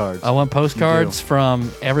postcards. I want postcards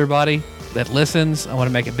from everybody that listens. I want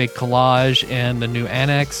to make a big collage in the new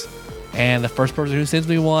annex. And the first person who sends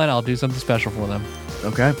me one, I'll do something special for them.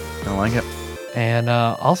 Okay. I like it. And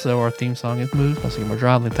also, our theme song is Moves by Seymour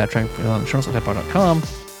Drive. Link that track on tadpog.com.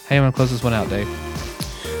 Hey, I'm going to close this one out, Dave.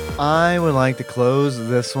 I would like to close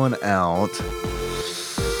this one out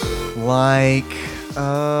like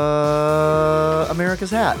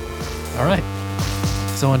America's Hat. All right.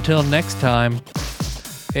 So until next time,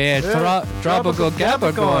 hey, tropical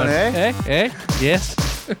Capricorn, eh? Yes.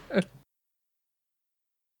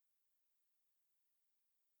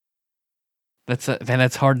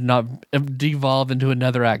 That's hard to not devolve into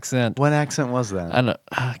another accent. What accent was that? I don't know,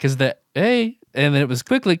 because the and then it was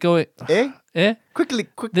quickly going Quickly.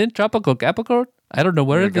 Then tropical Capricorn. I don't know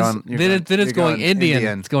where it is. Then it's going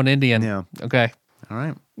Indian. It's going Indian. Yeah. Okay. All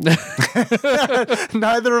right.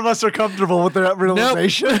 Neither of us are comfortable with that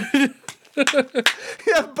realization.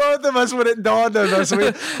 Yeah, both of us, when it dawned on us, we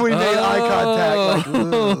made eye contact. Like,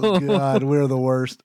 oh, God, we're the worst.